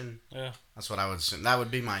 Convention. Yeah. That's what I would assume. That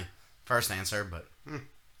would be my first answer, but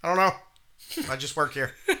I don't know. I just work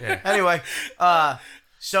here. Yeah. Anyway,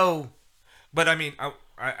 so... But, I mean,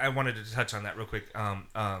 I wanted to touch on that real quick.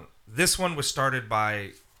 This one was started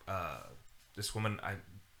by this woman,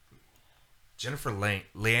 Jennifer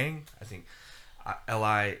Liang, I think,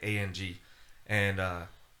 Liang, and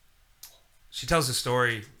she tells the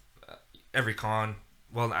story every con.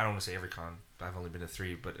 Well, I don't want to say every con. I've only been to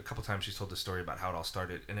 3, but a couple times she's told the story about how it all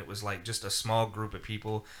started, and it was like just a small group of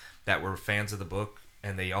people that were fans of the book,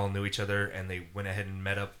 and they all knew each other, and they went ahead and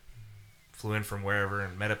flew in from wherever,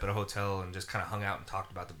 and met up at a hotel, and just kind of hung out and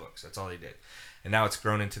talked about the books. That's all they did. And now it's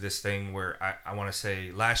grown into this thing where I want to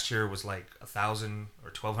say last year was like 1,000 or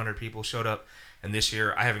 1,200 people showed up, and this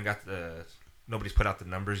year I haven't got nobody's put out the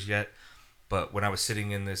numbers yet, but when I was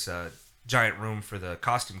sitting in this giant room for the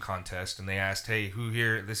costume contest, and they asked, hey, who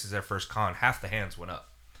here, this is their first con, half the hands went up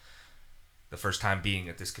the first time being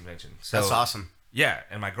at this convention. So that's awesome. Yeah,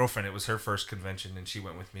 and my girlfriend, it was her first convention, and she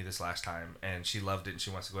went with me this last time, and she loved it, and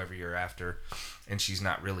she wants to go every year after, and she's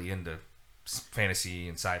not really into fantasy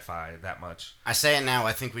and sci-fi that much. I say it now,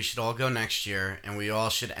 I think we should all go next year, and we all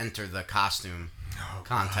should enter the costume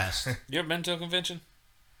contest. You ever been to a convention?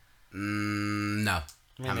 No.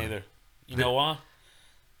 Me neither. You know why?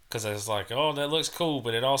 Because I was like, oh, that looks cool,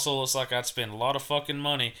 but it also looks like I'd spend a lot of fucking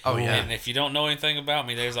money. Oh, yeah. And if you don't know anything about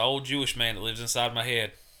me, there's an old Jewish man that lives inside my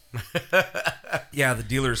head. Yeah, the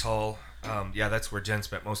dealer's hall. Yeah, that's where Jen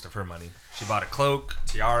spent most of her money. She bought a cloak,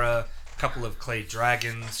 tiara, a couple of clay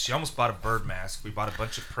dragons. She almost bought a bird mask. We bought a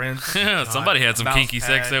bunch of prints. Somebody had some kinky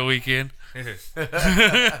sex that weekend.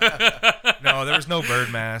 No, there was no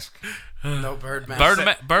bird mask. No bird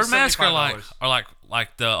mask. Bird mask are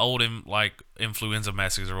like the old influenza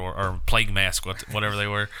masks or plague mask, whatever they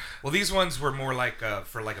were. Well, these ones were more like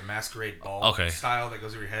for like a masquerade ball style that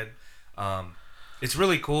goes over your head. It's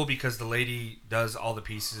really cool because the lady does all the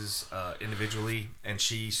pieces individually, and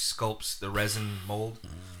she sculpts the resin mold,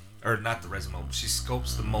 or not the resin mold. She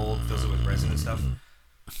sculpts the mold, fills it with resin and stuff.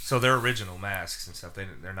 So they're original masks and stuff.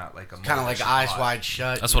 They're not like a kind of like Eyes Wide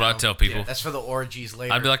Shut. That's what I tell people. Yeah, that's for the orgies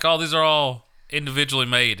later. I'd be like, oh, these are all individually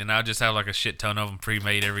made, and I just have like a shit ton of them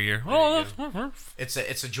pre-made every year. Oh, it's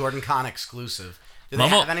a Jordan Con exclusive. Do they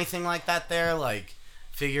have anything like that there, like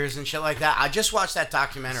figures and shit like that? I just watched that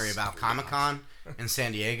documentary about Comic-Con in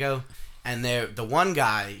San Diego, and the one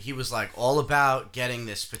guy, he was like all about getting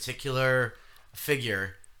this particular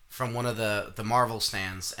figure from one of the Marvel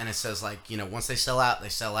stands, and it says like, once they sell out, they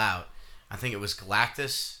sell out. I think it was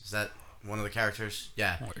Galactus. Is that one of the characters?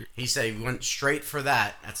 Yeah. He said he went straight for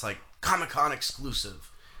that. That's like Comic-Con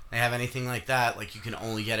exclusive. They have anything like that, like you can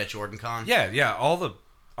only get at Jordan Con? Yeah.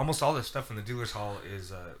 Almost all the stuff in the dealer's hall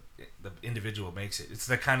the individual makes it. It's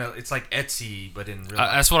the kind of, it's like Etsy, but in real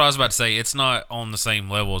life. That's what I was about to say. It's not on the same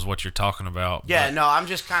level as what you're talking about. Yeah, but no, I'm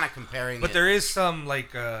just kind of comparing But it. there is some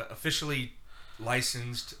like officially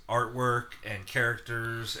licensed artwork and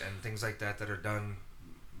characters and things like that are done.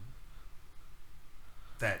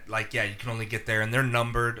 That like you can only get there, and they're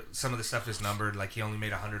numbered. Some of the stuff is numbered. Like he only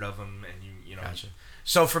made 100 of them, and you know. Gotcha.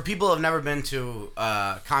 So for people who have never been to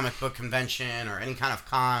a comic book convention or any kind of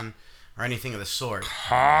con or anything of the sort,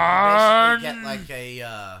 basically get like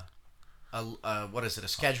a what is it? A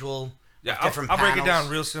schedule. Yeah, of different I'll break it panels? down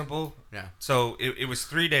real simple. Yeah. So it was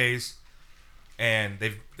 3 days, and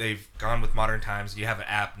they've gone with modern times. You have an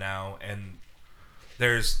app now, and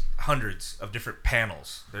there's hundreds of different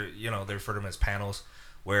panels. They refer to them as panels,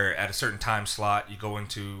 where at a certain time slot you go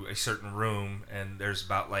into a certain room, and there's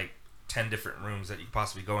about like 10 different rooms that you could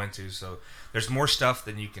possibly go into. So there's more stuff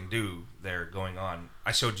than you can do there going on.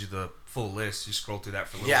 I showed you the full list. You scroll through that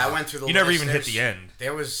for a little while. I went through the You list. never even hit There's- the end.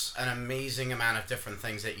 There was an amazing amount of different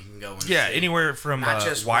things that you can go and Yeah, see. anywhere from Not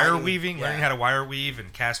just wire writing, weaving, yeah. learning how to wire weave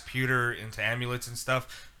and cast pewter into amulets and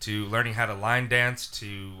stuff, to learning how to line dance,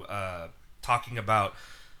 to talking about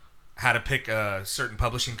how to pick a certain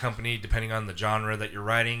publishing company depending on the genre that you're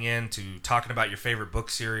writing in, to talking about your favorite book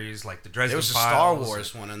series like the Dresden There was a Files. Star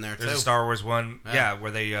Wars one in there too. There's a Star Wars one, Yeah. where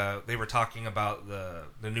they were talking about the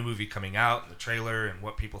new movie coming out, and the trailer, and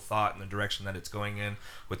what people thought, and the direction that it's going in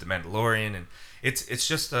with the Mandalorian, and it's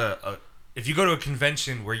just a if you go to a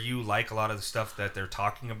convention where you like a lot of the stuff that they're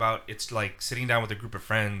talking about, it's like sitting down with a group of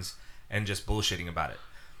friends and just bullshitting about it.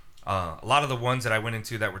 A lot of the ones that I went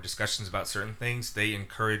into that were discussions about certain things, they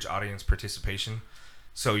encourage audience participation.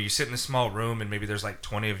 So you sit in a small room and maybe there's like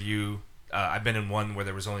 20 of you. I've been in one where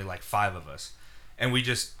there was only like 5 of us. And we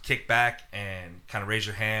just kick back and kind of raise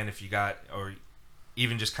your hand if you got, or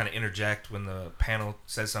even just kind of interject when the panel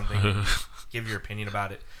says something, give your opinion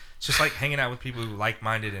about it. It's just like hanging out with people who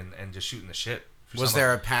like-minded and just shooting the shit. Was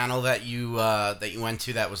there a panel that you went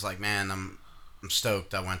to that was like, man, I'm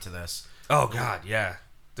stoked I went to this? Oh, God, yeah.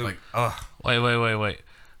 Dude, Like, Wait.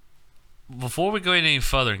 Before we go any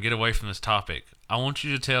further and get away from this topic, I want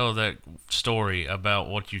you to tell that story about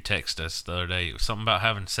what you texted us the other day. Something about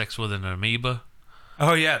having sex with an amoeba.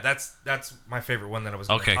 Oh yeah, that's my favorite one that I was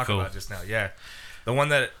going to talk about just now. Yeah, the one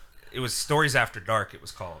that it was Stories After Dark. It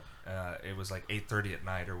was called. It was like 8:30 at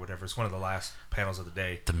night or whatever. It's one of the last panels of the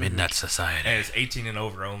day. The Midnight Society. And it's 18 and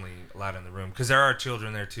over only allowed in the room, because there are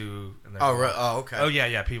children there too. And Okay. Oh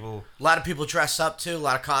yeah, people. A lot of people dress up too. A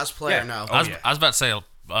lot of cosplay. Yeah. Or no? Oh, I was yeah. about to say, a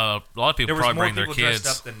lot of people There was probably more bring their people kids.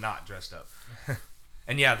 dressed up than not dressed up.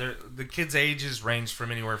 And yeah, the kids' ages range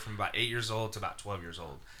from anywhere from about 8 years old to about 12 years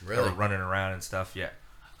old. Really? They were running around and stuff. Yeah.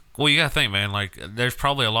 Well, you gotta think, man. Like, there's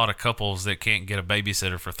probably a lot of couples that can't get a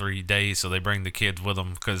babysitter for 3 days, so they bring the kids with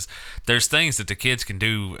them because there's things that the kids can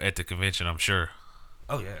do at the convention. I'm sure.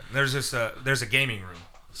 Oh yeah, there's a gaming room.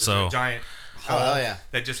 There's So- a giant hall Oh, yeah.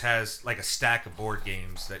 that just has like a stack of board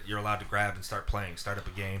games that you're allowed to grab and start playing, start up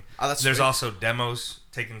a game. Oh, that's There's sweet. also demos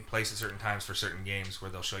taking place at certain times for certain games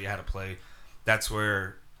where they'll show you how to play. That's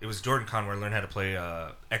where it was Jordan Con where I learned how to play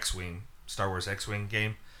X-Wing, Star Wars X-Wing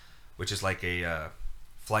game, which is like a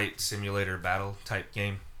flight simulator battle type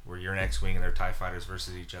game where you're an X-Wing and they're TIE fighters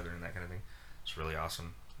versus each other and that kind of thing. It's really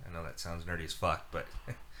awesome. I know that sounds nerdy as fuck, but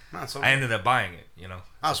Not so I ended up buying it,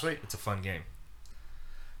 Oh, sweet. It's a fun game.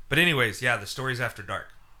 But anyways, yeah, the Stories After Dark.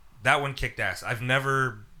 That one kicked ass. I've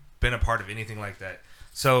never been a part of anything like that.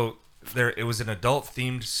 So it was an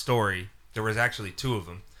adult-themed story. There was actually 2 of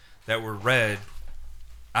them that were read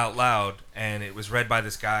out loud, and it was read by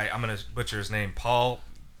this guy. I'm going to butcher his name. Paul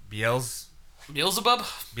Beelzebub?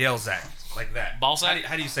 Bielzak. Like that. Balzac?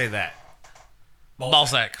 How do you say that?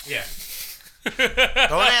 Balzac. Yeah. Don't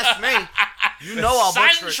ask me. You know I'll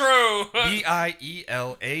butcher it. True.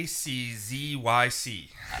 Bielazcyc.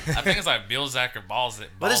 I think it's like Beelzak or Balzac.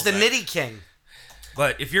 What is the Nitty King?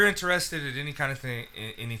 But if you're interested in any kind of thing,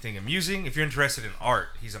 anything amusing, if you're interested in art,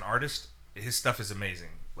 he's an artist. His stuff is amazing.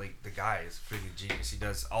 Like, the guy is freaking genius. He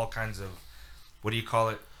does all kinds of, what do you call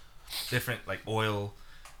it? Different, like, oil,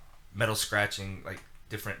 metal scratching, like,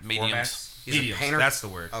 different Mediums. formats. He's a Mediums, painter? that's the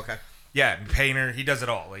word. Okay. Yeah, painter. He does it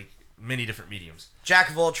all, like, many different mediums. Jack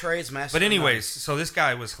of all trades, master. But of none. anyways, so this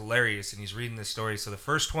guy was hilarious, and he's reading this story. So the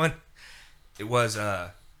first one, it was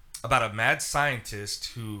about a mad scientist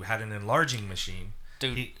who had an enlarging machine.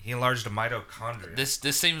 Dude. He enlarged a mitochondria. This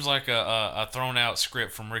seems like a thrown out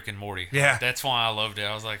script from Rick and Morty. Yeah. That's why I loved it.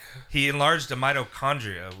 I was like, He enlarged a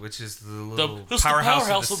mitochondria, which is the little that's the powerhouse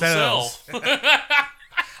of the cells.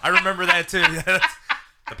 I remember that too.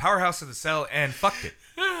 The powerhouse of the cell, and fucked it.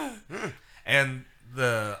 And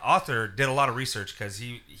the author did a lot of research because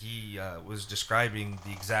he was describing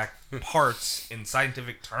the exact parts in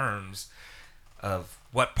scientific terms of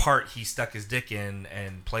what part he stuck his dick in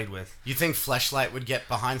and played with. You think Fleshlight would get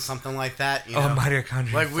behind something like that? You know?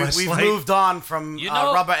 Mitochondria. Like we've moved on from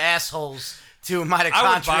rubber assholes to mitochondria.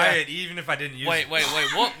 I would buy it even if I didn't use it. Wait.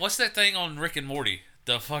 What's that thing on Rick and Morty?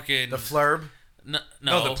 The fucking... The flurb? No,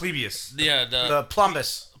 the plebius. Yeah, the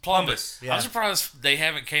plumbus. Plumbus. Yeah. I'm surprised they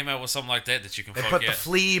haven't came out with something like that you can They fuck put yet. the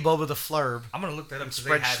fleeb over the flurb. I'm going to look that up. And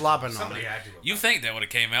spread slobbing on Somebody it. had to. You think that would have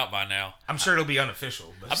came out by now? I'm sure it'll be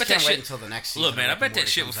unofficial. But I bet Can't that wait shit until the next season. Look, man, I bet that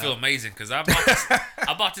shit would feel amazing because I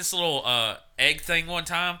bought this little egg thing one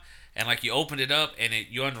time, and like you opened it up and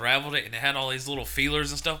you unraveled it and it had all these little feelers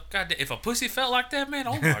and stuff. God, if a pussy felt like that, man,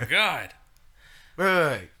 oh my god.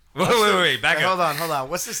 Wait. Wait. Back up. Hold on.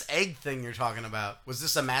 What's this egg thing you're talking about? Was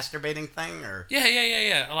this a masturbating thing or?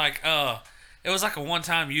 Yeah. Like, it was like a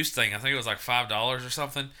one-time use thing. I think it was like $5 or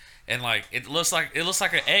something, and like it looks like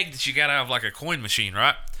an egg that you got out of like a coin machine,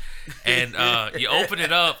 right? And you open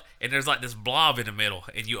it up, and there's like this blob in the middle,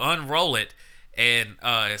 and you unroll it, and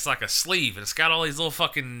it's like a sleeve, and it's got all these little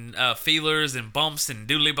fucking feelers and bumps and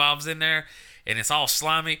doodly bobs in there. And it's all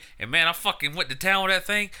slimy. And man, I fucking went to town with that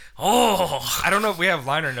thing. Oh, I don't know if we have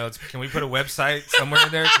liner notes. Can we put a website somewhere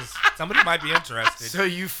in there? Because somebody might be interested. So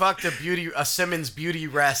you fucked a Simmons beauty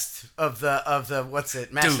rest of the what's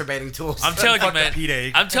it? Masturbating tools. I'm telling you, man. Pete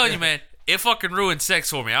egg. I'm telling you, man. It fucking ruined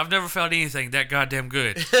sex for me. I've never felt anything that goddamn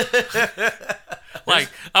good. Like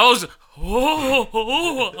I was,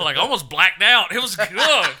 like almost blacked out. It was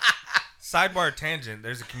good. Sidebar tangent.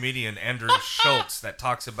 There's a comedian, Andrew Schultz, that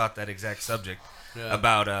talks about that exact subject. Yeah.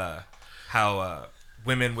 About how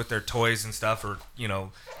women with their toys and stuff, or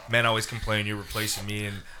men always complain you're replacing me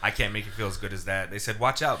and I can't make it feel as good as that. They said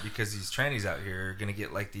watch out because these trannies out here are gonna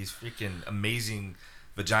get like these freaking amazing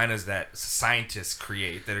vaginas that scientists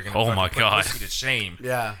create that are gonna put pussy to shame.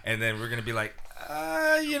 Yeah. And then we're gonna be like,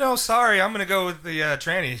 sorry, I'm gonna go with the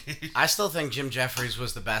tranny. I still think Jim Jeffries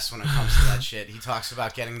was the best when it comes to that shit. He talks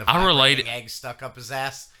about getting the egg stuck up his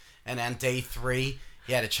ass, and on day 3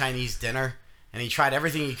 he had a Chinese dinner, and he tried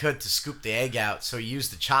everything he could to scoop the egg out. So he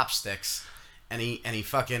used the chopsticks, and he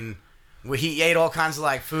ate all kinds of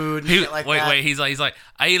like food and shit like that. Wait, he's like,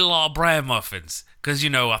 I ate a lot of bran muffins because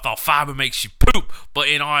I thought fiber makes you poop, but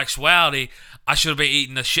in all actuality, I should have been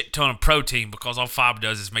eating a shit ton of protein because all fiber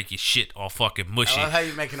does is make you shit all fucking mushy. I love how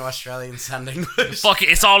you make an Australian sound English. Fuck it,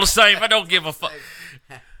 it's all the same. I don't give a fuck.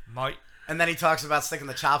 Mate. And then he talks about sticking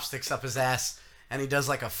the chopsticks up his ass, and he does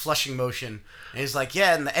like a flushing motion, and he's like,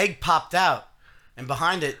 yeah, and the egg popped out, and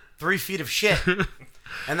behind it, 3 feet of shit.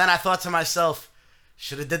 And then I thought to myself,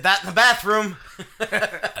 should have did that in the bathroom.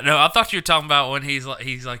 No, I thought you were talking about when he's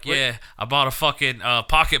like, yeah, I bought a fucking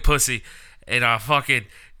pocket pussy, and I fucking,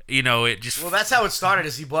 it just. Well, that's how it started.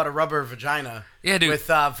 Is he bought a rubber vagina? Yeah, dude. With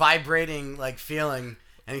vibrating like feeling,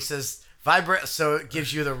 and he says vibrate, so it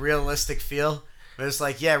gives you the realistic feel. But it's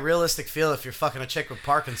like, yeah, realistic feel if you're fucking a chick with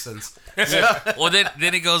Parkinson's. Well,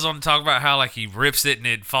 then he goes on to talk about how like he rips it and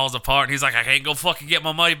it falls apart, and he's like, I can't go fucking get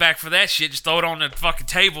my money back for that shit. Just throw it on the fucking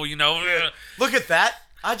table, Look at that.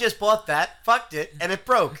 I just bought that, fucked it, and it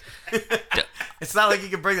broke. It's not like you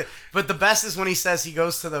can bring it. But the best is when he says he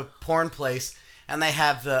goes to the porn place and they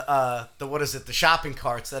have the what is it, the shopping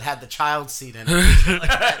carts that had the child seat in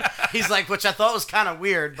it. He's like, which I thought was kind of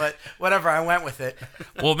weird, but whatever, I went with it.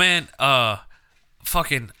 Well, man, I'm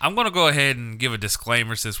gonna go ahead and give a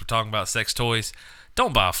disclaimer since we're talking about sex toys.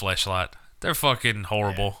 Don't buy a fleshlight. They're fucking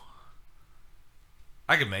horrible.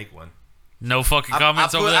 I could make one. No fucking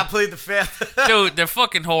comments over there. I plead the fifth. Dude, they're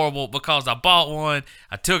fucking horrible because I bought one.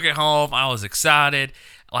 I took it home. I was excited.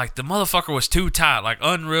 Like, the motherfucker was too tight. Like,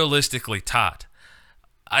 unrealistically tight.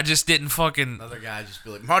 I just didn't fucking... Another guy just be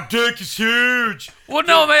like, my dick is huge. Well,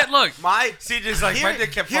 no, man, look. My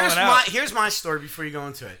dick kept falling out. Here's my story before you go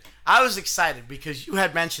into it. I was excited because you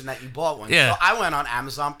had mentioned that you bought one. Yeah. So I went on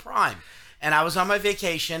Amazon Prime. And I was on my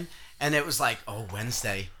vacation. And it was like, oh,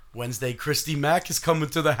 Wednesday, Christy Mack is coming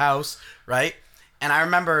to the house, right? And I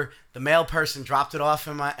remember the mail person dropped it off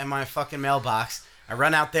in my fucking mailbox. I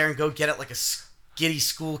run out there and go get it like a giddy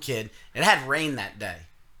school kid. It had rain that day,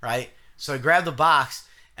 right? So I grabbed the box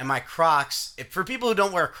and my Crocs. For people who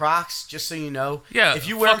don't wear Crocs, just so you know, if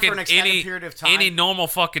you wear them for an extended period of time, any normal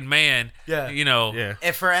fucking man,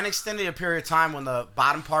 if for an extended period of time when the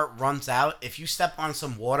bottom part runs out, if you step on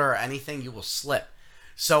some water or anything, you will slip.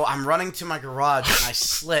 So I'm running to my garage and I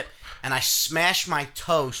slip and I smash my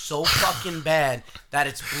toe so fucking bad that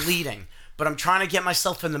it's bleeding. But I'm trying to get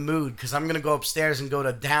myself in the mood because I'm going to go upstairs and go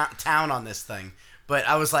to town on this thing. But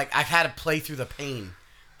I was like, I've had to play through the pain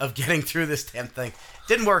of getting through this damn thing.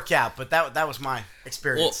 Didn't work out, but that was my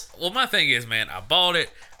experience. Well, my thing is, man, I bought it,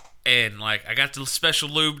 and like I got the special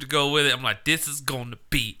lube to go with it. I'm like, this is going to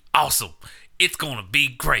be awesome. It's going to be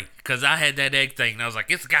great. Because I had that egg thing, and I was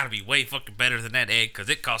like, it's got to be way fucking better than that egg, because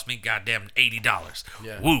it cost me goddamn $80.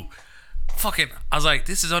 Yeah. Woo. Fucking, I was like,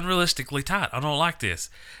 this is unrealistically tight. I don't like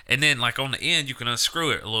this. And then, like, on the end, you can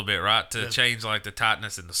unscrew it a little bit, right, to change, like, the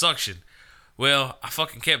tightness and the suction. Well, I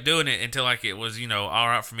fucking kept doing it until, like, it was, all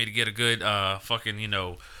right for me to get a good, fucking,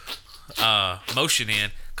 motion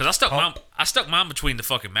in. Because I stuck mine between the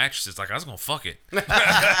fucking mattresses. Like, I was going to fuck it.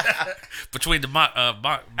 Between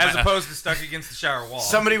the, As opposed to stuck against the shower wall.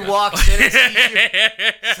 Somebody walks in and sees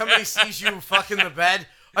you. Somebody sees you fucking the bed.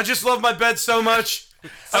 I just love my bed so much.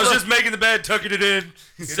 I was just making the bed, tucking it in.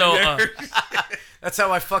 So, that's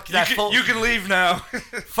how I fuck that full. You can leave now.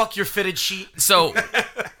 Fuck your fitted sheet. So,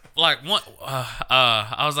 like,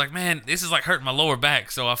 I was like, man, this is like hurting my lower back.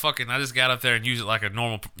 So I just got up there and used it like a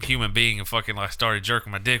normal human being and fucking like started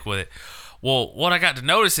jerking my dick with it. Well, what I got to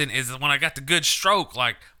noticing is that when I got the good stroke,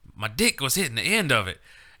 like my dick was hitting the end of it.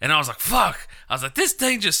 And I was like, fuck. I was like, this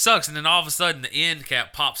thing just sucks. And then all of a sudden the end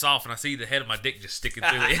cap pops off and I see the head of my dick just sticking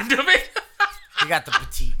through the end of it. You got the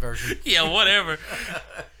petite version. Yeah, whatever.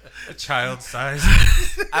 A child size.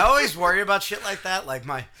 I always worry about shit like that. Like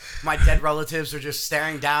my dead relatives are just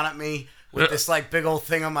staring down at me with this like big old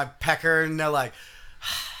thing on my pecker, and they're like,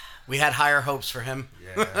 "We had higher hopes for him."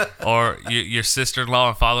 Yeah. Or your sister-in-law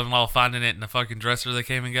and father-in-law finding it in the fucking dresser they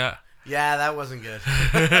came and got. Yeah, that wasn't good.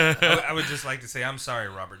 I would just like to say I'm sorry,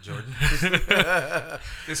 Robert Jordan.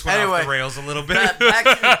 This went off the rails a little bit.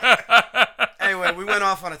 Anyway, we went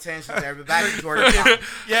off on a tangent there, but back to Jordan Con.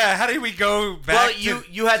 Yeah, how did we go back? Well,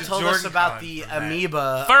 you had to told Jordan us about Con the from that?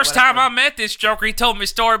 amoeba. First time I met this joker, he told me a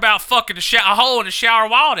story about fucking a hole in the shower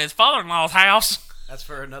wall at his father-in-law's house. That's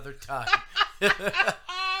for another time.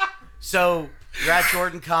 So, you're at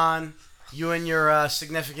Jordan Con. You and your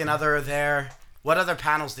significant other are there. What other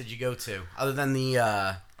panels did you go to, other than the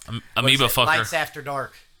amoeba fucker? Lights After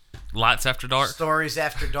Dark. Lights After Dark? Stories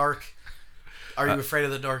After Dark. Are you afraid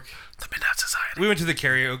of the dark? The Midnight Society. We went to the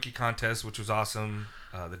karaoke contest, which was awesome.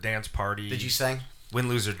 The dance party. Did you sing? Win,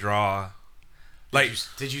 lose, or draw. Like,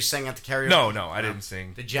 Did you sing at the karaoke? no, I didn't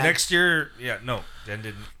sing. Did Jen? Next year, no, Jen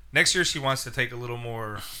didn't. Next year, she wants to take a little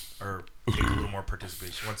more,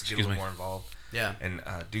 participation. She wants to get a little more involved. Yeah. And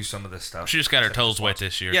do some of this stuff. She just got her toes wet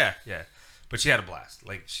this year. Yeah. But she had a blast.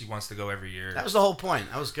 Like, she wants to go every year. That was the whole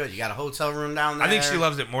point. That was good. You got a hotel room down there. I think she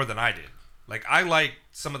loves it more than I did. Like, I like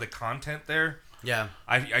some of the content there. Yeah.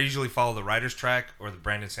 I usually follow the writer's track or the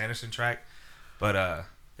Brandon Sanderson track. But,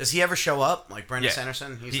 does he ever show up? Like Brandon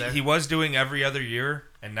Sanderson? He's there? He was doing every other year,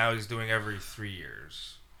 and now he's doing every 3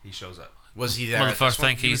 years. He shows up. Was he there?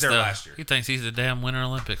 Motherfucker was there last year. He thinks he's the damn Winter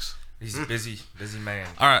Olympics. He's a busy man.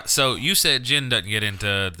 All right, so you said Jen doesn't get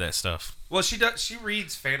into that stuff. Well, she does. She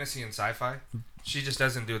reads fantasy and sci-fi. She just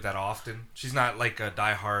doesn't do it that often. She's not like a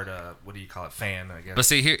diehard, fan, I guess. But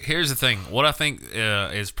see, here's the thing. What I think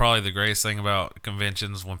is probably the greatest thing about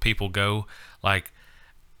conventions when people go, like,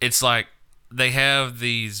 it's like they have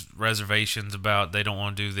these reservations about they don't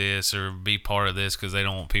want to do this or be part of this because they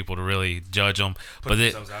don't want people to really judge them. Put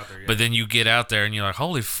themselves out there, yeah. But then you get out there and you're like,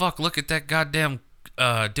 holy fuck, look at that goddamn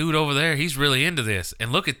dude over there. He's really into this.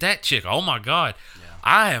 And look at that chick. Oh, my God. Yeah.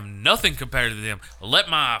 I am nothing compared to them. Let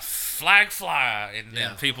my flag fly. And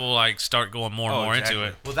then people like start going more and more into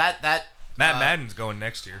it. Well, that Matt Madden's going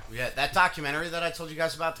next year. Yeah, that documentary that I told you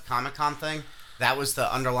guys about, the Comic-Con thing, that was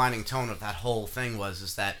the underlining tone of that whole thing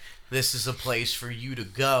is that this is a place for you to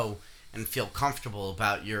go and feel comfortable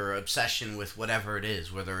about your obsession with whatever it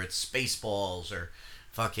is, whether it's Spaceballs or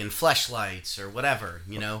fucking fleshlights or whatever,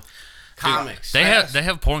 comics. They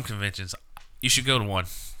have porn conventions. You should go to one.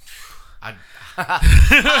 I'd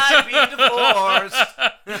be divorced.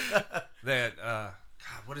 That God,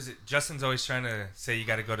 what is it? Justin's always trying to say you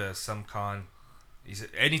got to go to some con. He said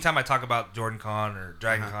anytime I talk about Jordan Con or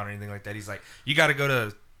Dragon Con or anything like that, he's like, you got to go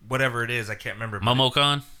to whatever it is. I can't remember.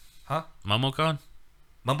 MomoCon? Huh? MomoCon?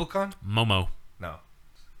 MumbleCon? Momo. No,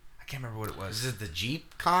 I can't remember what it was. Is it the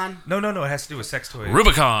Jeep Con? No. It has to do with sex toys.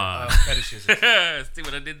 Rubicon. Fetishes. See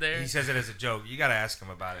what I did there? He says it as a joke. You got to ask him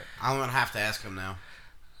about it. I'm gonna have to ask him now.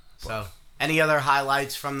 So, any other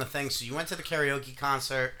highlights from the thing? So you went to the karaoke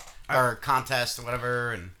concert or contest or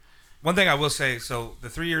whatever, and one thing I will say, so the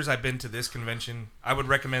 3 years I've been to this convention, I would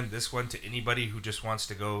recommend this one to anybody who just wants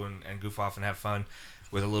to go and goof off and have fun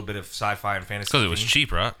with a little bit of sci-fi and fantasy. Because it was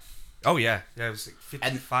cheap, right? Oh yeah, it was like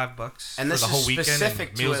 $55 and for this the whole is weekend specific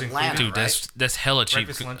and to meals Atlanta, included. Dude, right? that's hella cheap.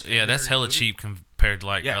 Breakfast, lunch, Yeah, that's dinner hella included? cheap compared to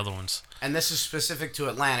like Yeah. other ones. And this is specific to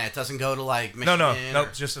Atlanta. It doesn't go to like No, Michigan. no,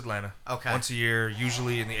 just Atlanta. Okay. Once a year,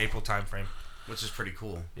 usually in the April timeframe. Which is pretty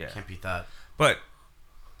cool. Yeah. Can't beat that. But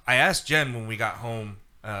I asked Jen when we got home.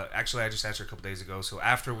 Actually, I just asked her a couple days ago. So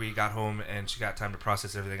after we got home and she got time to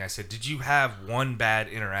process everything, I said, "Did you have one bad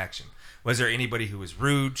interaction? Was there anybody who was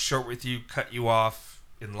rude, short with you, cut you off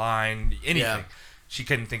in line, anything?" Yeah. She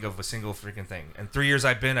couldn't think of a single freaking thing. In 3 years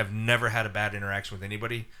I've never had a bad interaction with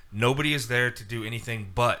anybody. Nobody is there to do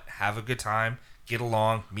anything but have a good time, get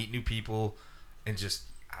along, meet new people, and just,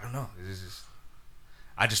 I don't know.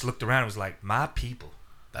 I just looked around and was like, my people.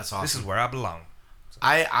 That's awesome. This is where I belong. So.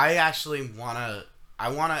 I actually wanna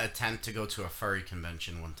attempt to go to a furry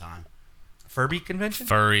convention one time. Furby convention?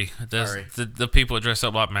 Furry. Furry. The people that dress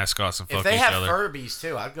up like mascots and fuck If they each have other. Furbies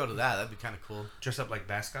too, I'd go to that. That'd be kind of cool. Dress up like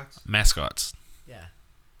mascots? Mascots. Yeah.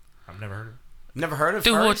 I've never heard of it. Never heard of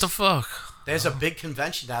Dude, furries? what the fuck? There's a big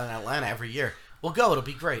convention down in Atlanta every year. We'll go. It'll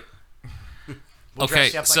be great. We'll Okay,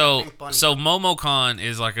 dress you up like a so pink bunny. MomoCon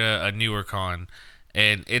is like a newer con,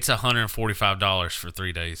 and it's $145 for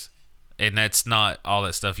 3 days, and that's not all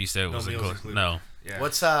that stuff you said No was meals included. included. No, Yeah.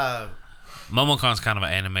 What's MomoCon's kind of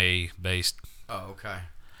an anime based. Oh, okay.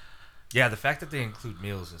 Yeah, the fact that they include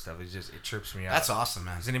meals and stuff, it trips me out. That's awesome,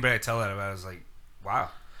 man. Does anybody I tell that about, I was like, wow.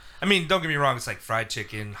 I mean, don't get me wrong, it's like fried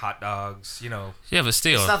chicken, hot dogs, you know. Yeah, but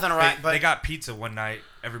still, It's nothing right, but They got pizza one night.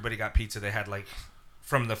 Everybody got pizza. They had like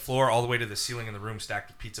from the floor all the way to the ceiling in the room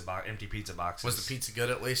stacked with empty pizza boxes. was the pizza good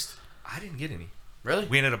at least? I didn't get any. Really?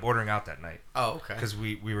 We ended up ordering out that night Oh, okay. because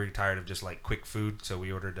we were tired of just like quick food. So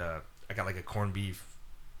we ordered. I got like a corned beef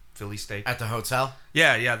Philly steak. At the hotel?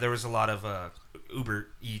 Yeah. There was a lot of Uber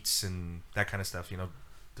Eats and that kind of stuff. You know,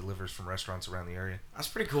 delivers from restaurants around the area. That's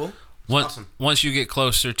pretty cool. once awesome. you get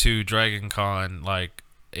closer to Dragon Con, like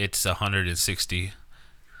it's 160.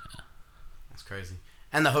 That's crazy.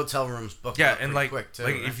 And the hotel rooms booked Yeah, up and pretty like quick too.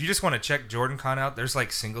 like right? if you just want to check Jordan Con out, there's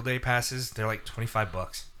like single day passes. They're like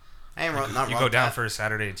 $25. I ain't not You wrong go with down that. for a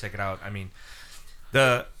Saturday and check it out. I mean,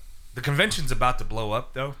 the convention's about to blow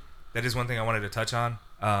up though. That is one thing I wanted to touch on.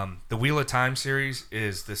 The Wheel of Time series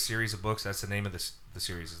is the series of books. That's the name of the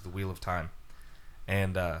series. Is the Wheel of Time,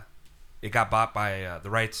 and it got bought by the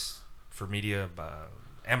rights for media.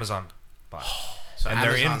 Amazon bought. So and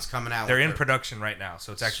Amazon's coming out. They're with in their- production right now,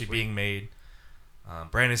 so it's actually Sweet. being made.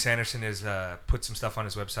 Brandon Sanderson has put some stuff on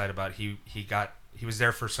his website about he was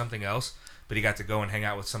there for something else, but he got to go and hang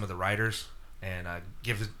out with some of the writers and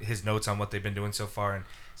give his notes on what they've been doing so far. And he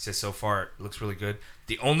says so far it looks really good.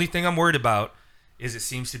 The only thing I'm worried about is it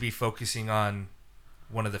seems to be focusing on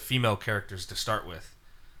one of the female characters to start with.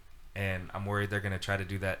 And I'm worried they're going to try to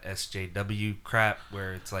do that SJW crap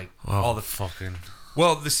where it's like all the fucking.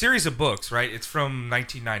 Well, the series of books, right? It's from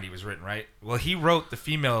 1990. It was written, right? Well, he wrote the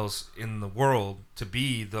females in the world to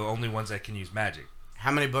be the only ones that can use magic.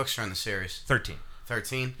 How many books are in the series? 13.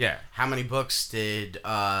 13? Yeah. How many books did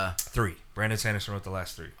 3. Brandon Sanderson wrote the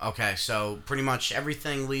last 3. Okay, so pretty much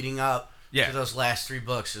everything leading up Yeah. to those last 3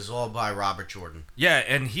 books is all by Robert Jordan. Yeah,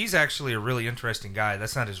 and he's actually a really interesting guy.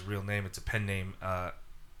 That's not his real name. It's a pen name.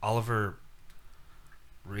 Oliver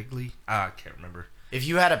Wrigley? I can't remember. If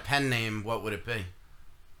you had a pen name, what would it be?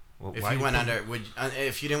 Well, If why you went put- under,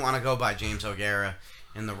 if you didn't want to go by James O'Gara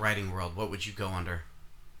in the writing world, what would you go under?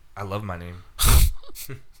 I love my name.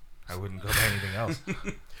 I wouldn't go by anything else.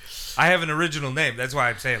 I have an original name. That's why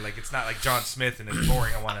I'm saying, like, it's not like John Smith and it's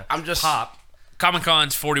boring. I want to I'm just pop. Comic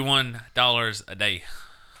Con's $41 a day.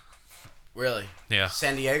 Really? Yeah.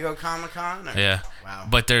 San Diego Comic Con? Yeah. Wow.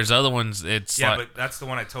 But there's other ones. It's Yeah, like but that's the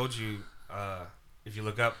one I told you. If you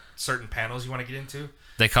look up certain panels you want to get into,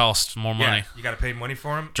 they cost more money. yeah, you got to pay money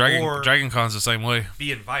for them. Dragon or Con's the same way.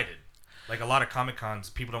 be invited. Like a lot of Comic Cons,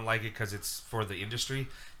 people don't like it because it's for the industry.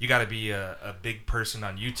 You got to be a big person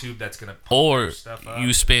on YouTube that's gonna pump Or your stuff up.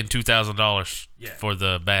 you spend $2,000 Yeah. for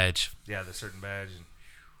the badge. Yeah, the certain badge.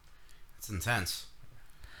 It's intense.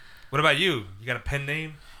 What about you? You got a pen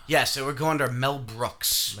name? Yeah, so we're going to Mel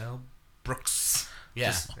Brooks. Mel Brooks.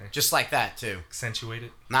 Yeah, Just- just like that too. Accentuate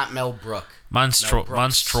it. Not Mel Brook. Mine's Mel Brooks.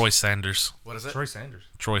 mine's Troy Sanders. What is it? Troy Sanders.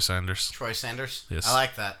 Troy Sanders. Troy Sanders? Yes. I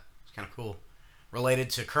like that. It's kind of cool. Related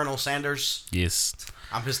to Colonel Sanders. Yes.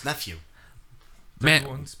 I'm his nephew. Man,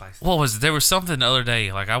 One spicy. what was there was something the other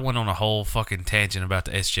day, like I went on a whole fucking tangent about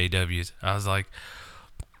the SJWs. I was like,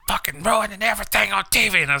 fucking ruining everything on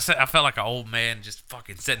TV, and I felt like an old man just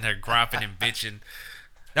fucking sitting there griping and bitching.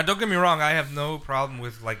 Now, don't get me wrong. I have no problem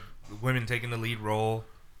with like women taking the lead role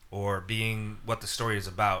or being what the story is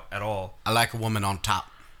about at all. I like a woman on top.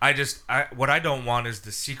 What I don't want is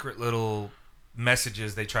the secret little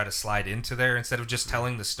messages they try to slide into there instead of just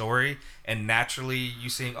telling the story and naturally you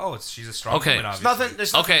seeing, oh, she's a strong woman, obviously.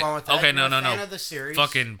 There's nothing wrong with that. Okay, no. Fan of the series.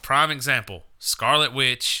 Fucking prime example. Scarlet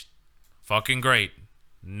Witch, fucking great.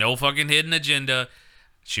 No fucking hidden agenda.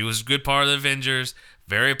 She was a good part of the Avengers.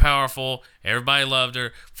 Very powerful. Everybody loved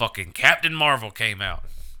her. Fucking Captain Marvel came out.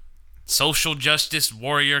 Social justice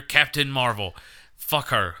warrior Captain Marvel. Fuck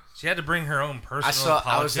her. She had to bring her own personal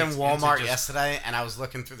I was in politics Walmart into yesterday, and I was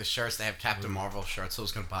looking through the shirts. They have Captain Marvel shirts, so I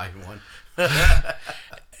was going to buy you one.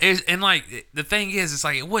 And like the thing is, it's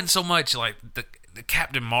like it wasn't so much like the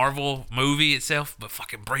Captain Marvel movie itself, but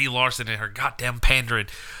fucking Brie Larson and her goddamn pandering.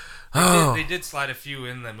 They did slide a few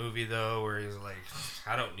in the movie though, where he's like,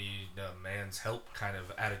 "I don't need a man's help," kind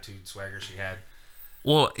of attitude swagger she had.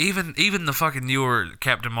 Well, even the fucking newer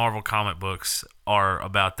Captain Marvel comic books are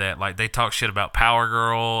about that. Like they talk shit about Power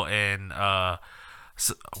Girl and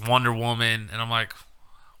Wonder Woman, and I'm like,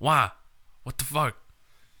 why? What the fuck?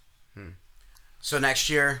 So next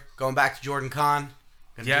year, going back to Jordan Con,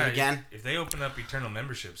 gonna do it again. If they open up eternal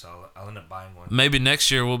memberships, I'll end up buying one. Maybe next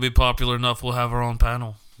year we'll be popular enough. We'll have our own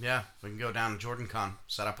panel. Yeah, we can go down to Jordan Con,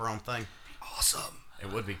 set up our own thing. Awesome.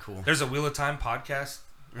 It would be cool. There's a Wheel of Time podcast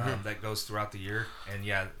that goes throughout the year, and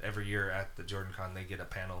every year at the Jordan Con they get a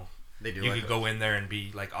panel. They do. You could go in there and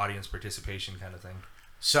be like audience participation kind of thing.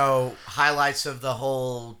 So highlights of the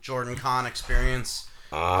whole Jordan Con experience.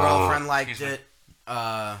 Girlfriend liked it.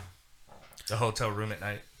 The hotel room at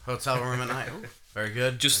night. Hotel room at night. Ooh, very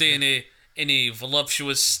good. Just see any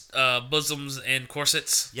voluptuous bosoms and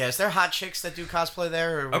corsets? Yeah, is there hot chicks that do cosplay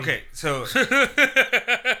there? Okay, so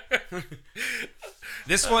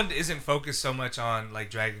this one isn't focused so much on like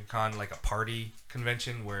Dragon Con, like a party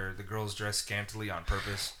convention where the girls dress scantily on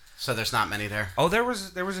purpose. So there's not many there. Oh, there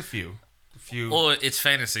was a few. Well, it's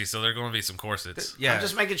fantasy, so there are going to be some corsets. Yeah, I'm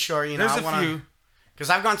just making sure, there's a few. Because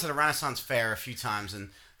I've gone to the Renaissance Fair a few times, and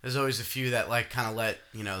there's always a few that like kind of let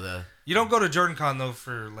the. You don't go to Jordan Con though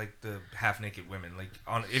for like the half naked women. Like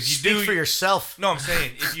if you Speak do for yourself. No, I'm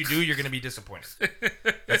saying if you do, you're gonna be disappointed.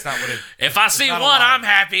 That's not what it. If I see one, I'm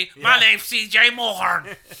happy. Yeah. My name's C.J. Moore.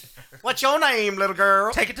 What's your name, little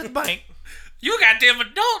girl? Take it to the bank. You got them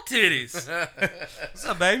adult titties. What's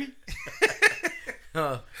up, baby?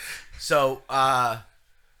 So,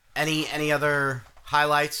 any other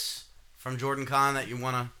highlights from Jordan Con that you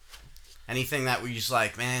wanna? Anything that we just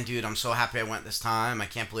like, man, dude, I'm so happy I went this time. I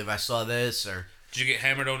can't believe I saw this. Or did you get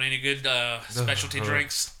hammered on any good specialty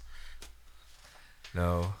drinks?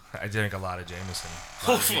 No, I drank a lot of Jameson.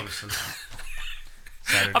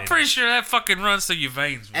 I'm pretty sure that fucking runs through your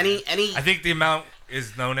veins. Man. Any? I think the amount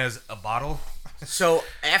is known as a bottle. So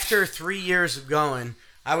after 3 years of going,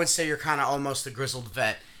 I would say you're kind of almost a grizzled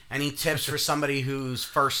vet. Any tips for somebody who's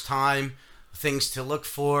first time? Things to look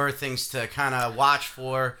for, things to kind of watch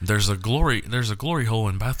for. There's a glory hole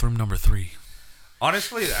in bathroom number 3.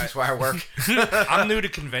 Honestly, that's where I work. I'm new to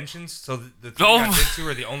conventions, so the thing I've been to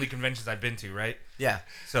are the only conventions I've been to, right? Yeah.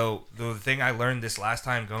 So the thing I learned this last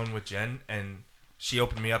time going with Jen, and she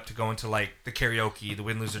opened me up to go into like the karaoke, the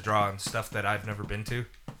win, lose, or draw, and stuff that I've never been to.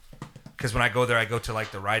 Because when I go there, I go to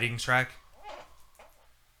like the riding track.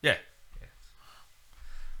 Yeah.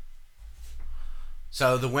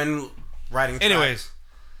 So the win. Riding track. Anyways,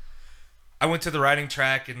 I went to the riding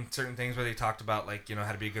track and certain things where they talked about like, how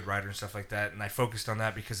to be a good rider and stuff like that. And I focused on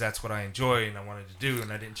that because that's what I enjoy and I wanted to do.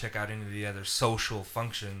 And I didn't check out any of the other social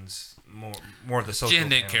functions, more of the social Jen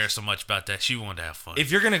didn't panels. care so much about that. She wanted to have fun.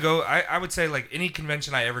 If you're going to go, I would say like any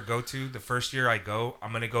convention I ever go to, the first year I go,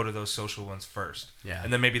 I'm going to go to those social ones first. Yeah.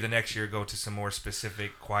 And then maybe the next year go to some more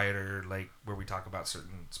specific, quieter, like where we talk about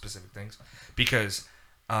certain specific things. Because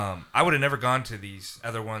I would have never gone to these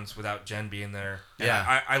other ones without Jen being there. And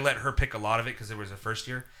yeah. I let her pick a lot of it because it was her first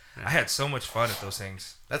year. Yeah. I had so much fun at those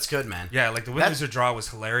things. That's good, man. Yeah, like the win, lose, or draw was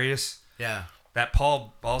hilarious. Yeah. That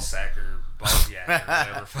Paul Ballsack or Ballyak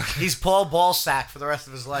or whatever. He's Paul Ballsack for the rest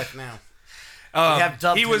of his life now.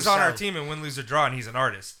 He was on our team in win, lose, or draw, and he's an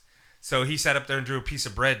artist. So he sat up there and drew a piece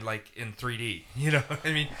of bread like in 3D. You know what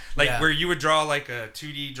I mean? Like where you would draw like a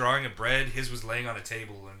 2D drawing of bread, his was laying on a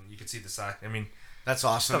table and you could see the side. I mean... That's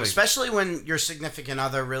awesome, especially when your significant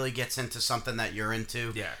other really gets into something that you're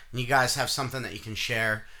into. Yeah, and you guys have something that you can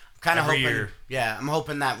share. I'm kind of hoping. Year. Yeah, I'm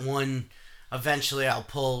hoping that eventually I'll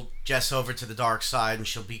pull Jess over to the dark side and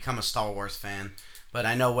she'll become a Star Wars fan. But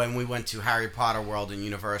I know when we went to Harry Potter World in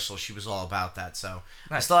Universal, she was all about that. So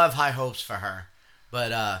nice. I still have high hopes for her.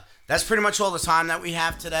 But that's pretty much all the time that we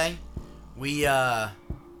have today. We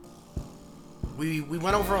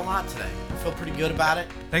went over a lot today. I feel pretty good about it.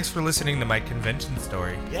 Thanks for listening to my convention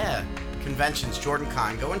story. Yeah, conventions, Jordan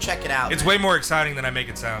Con. Go and check it out. It's way more exciting than I make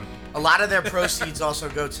it sound. A lot of their proceeds also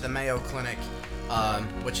go to the Mayo Clinic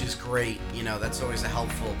which is great. You know, that's always a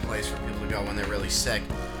helpful place for people to go when they're really sick.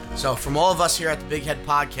 So from all of us here at the Big Head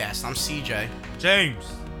Podcast, I'm CJ.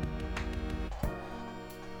 James.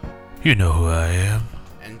 You know who I am.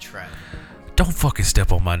 And Trev. Don't fucking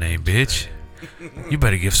step on my name, bitch. You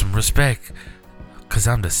better give some respect. Cause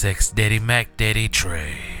I'm the sex daddy Mac Daddy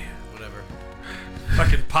Trey. Whatever.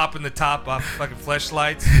 Fucking popping the top off fucking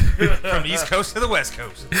fleshlights from East Coast to the West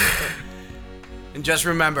Coast. And just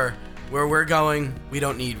remember, where we're going, we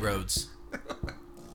don't need roads.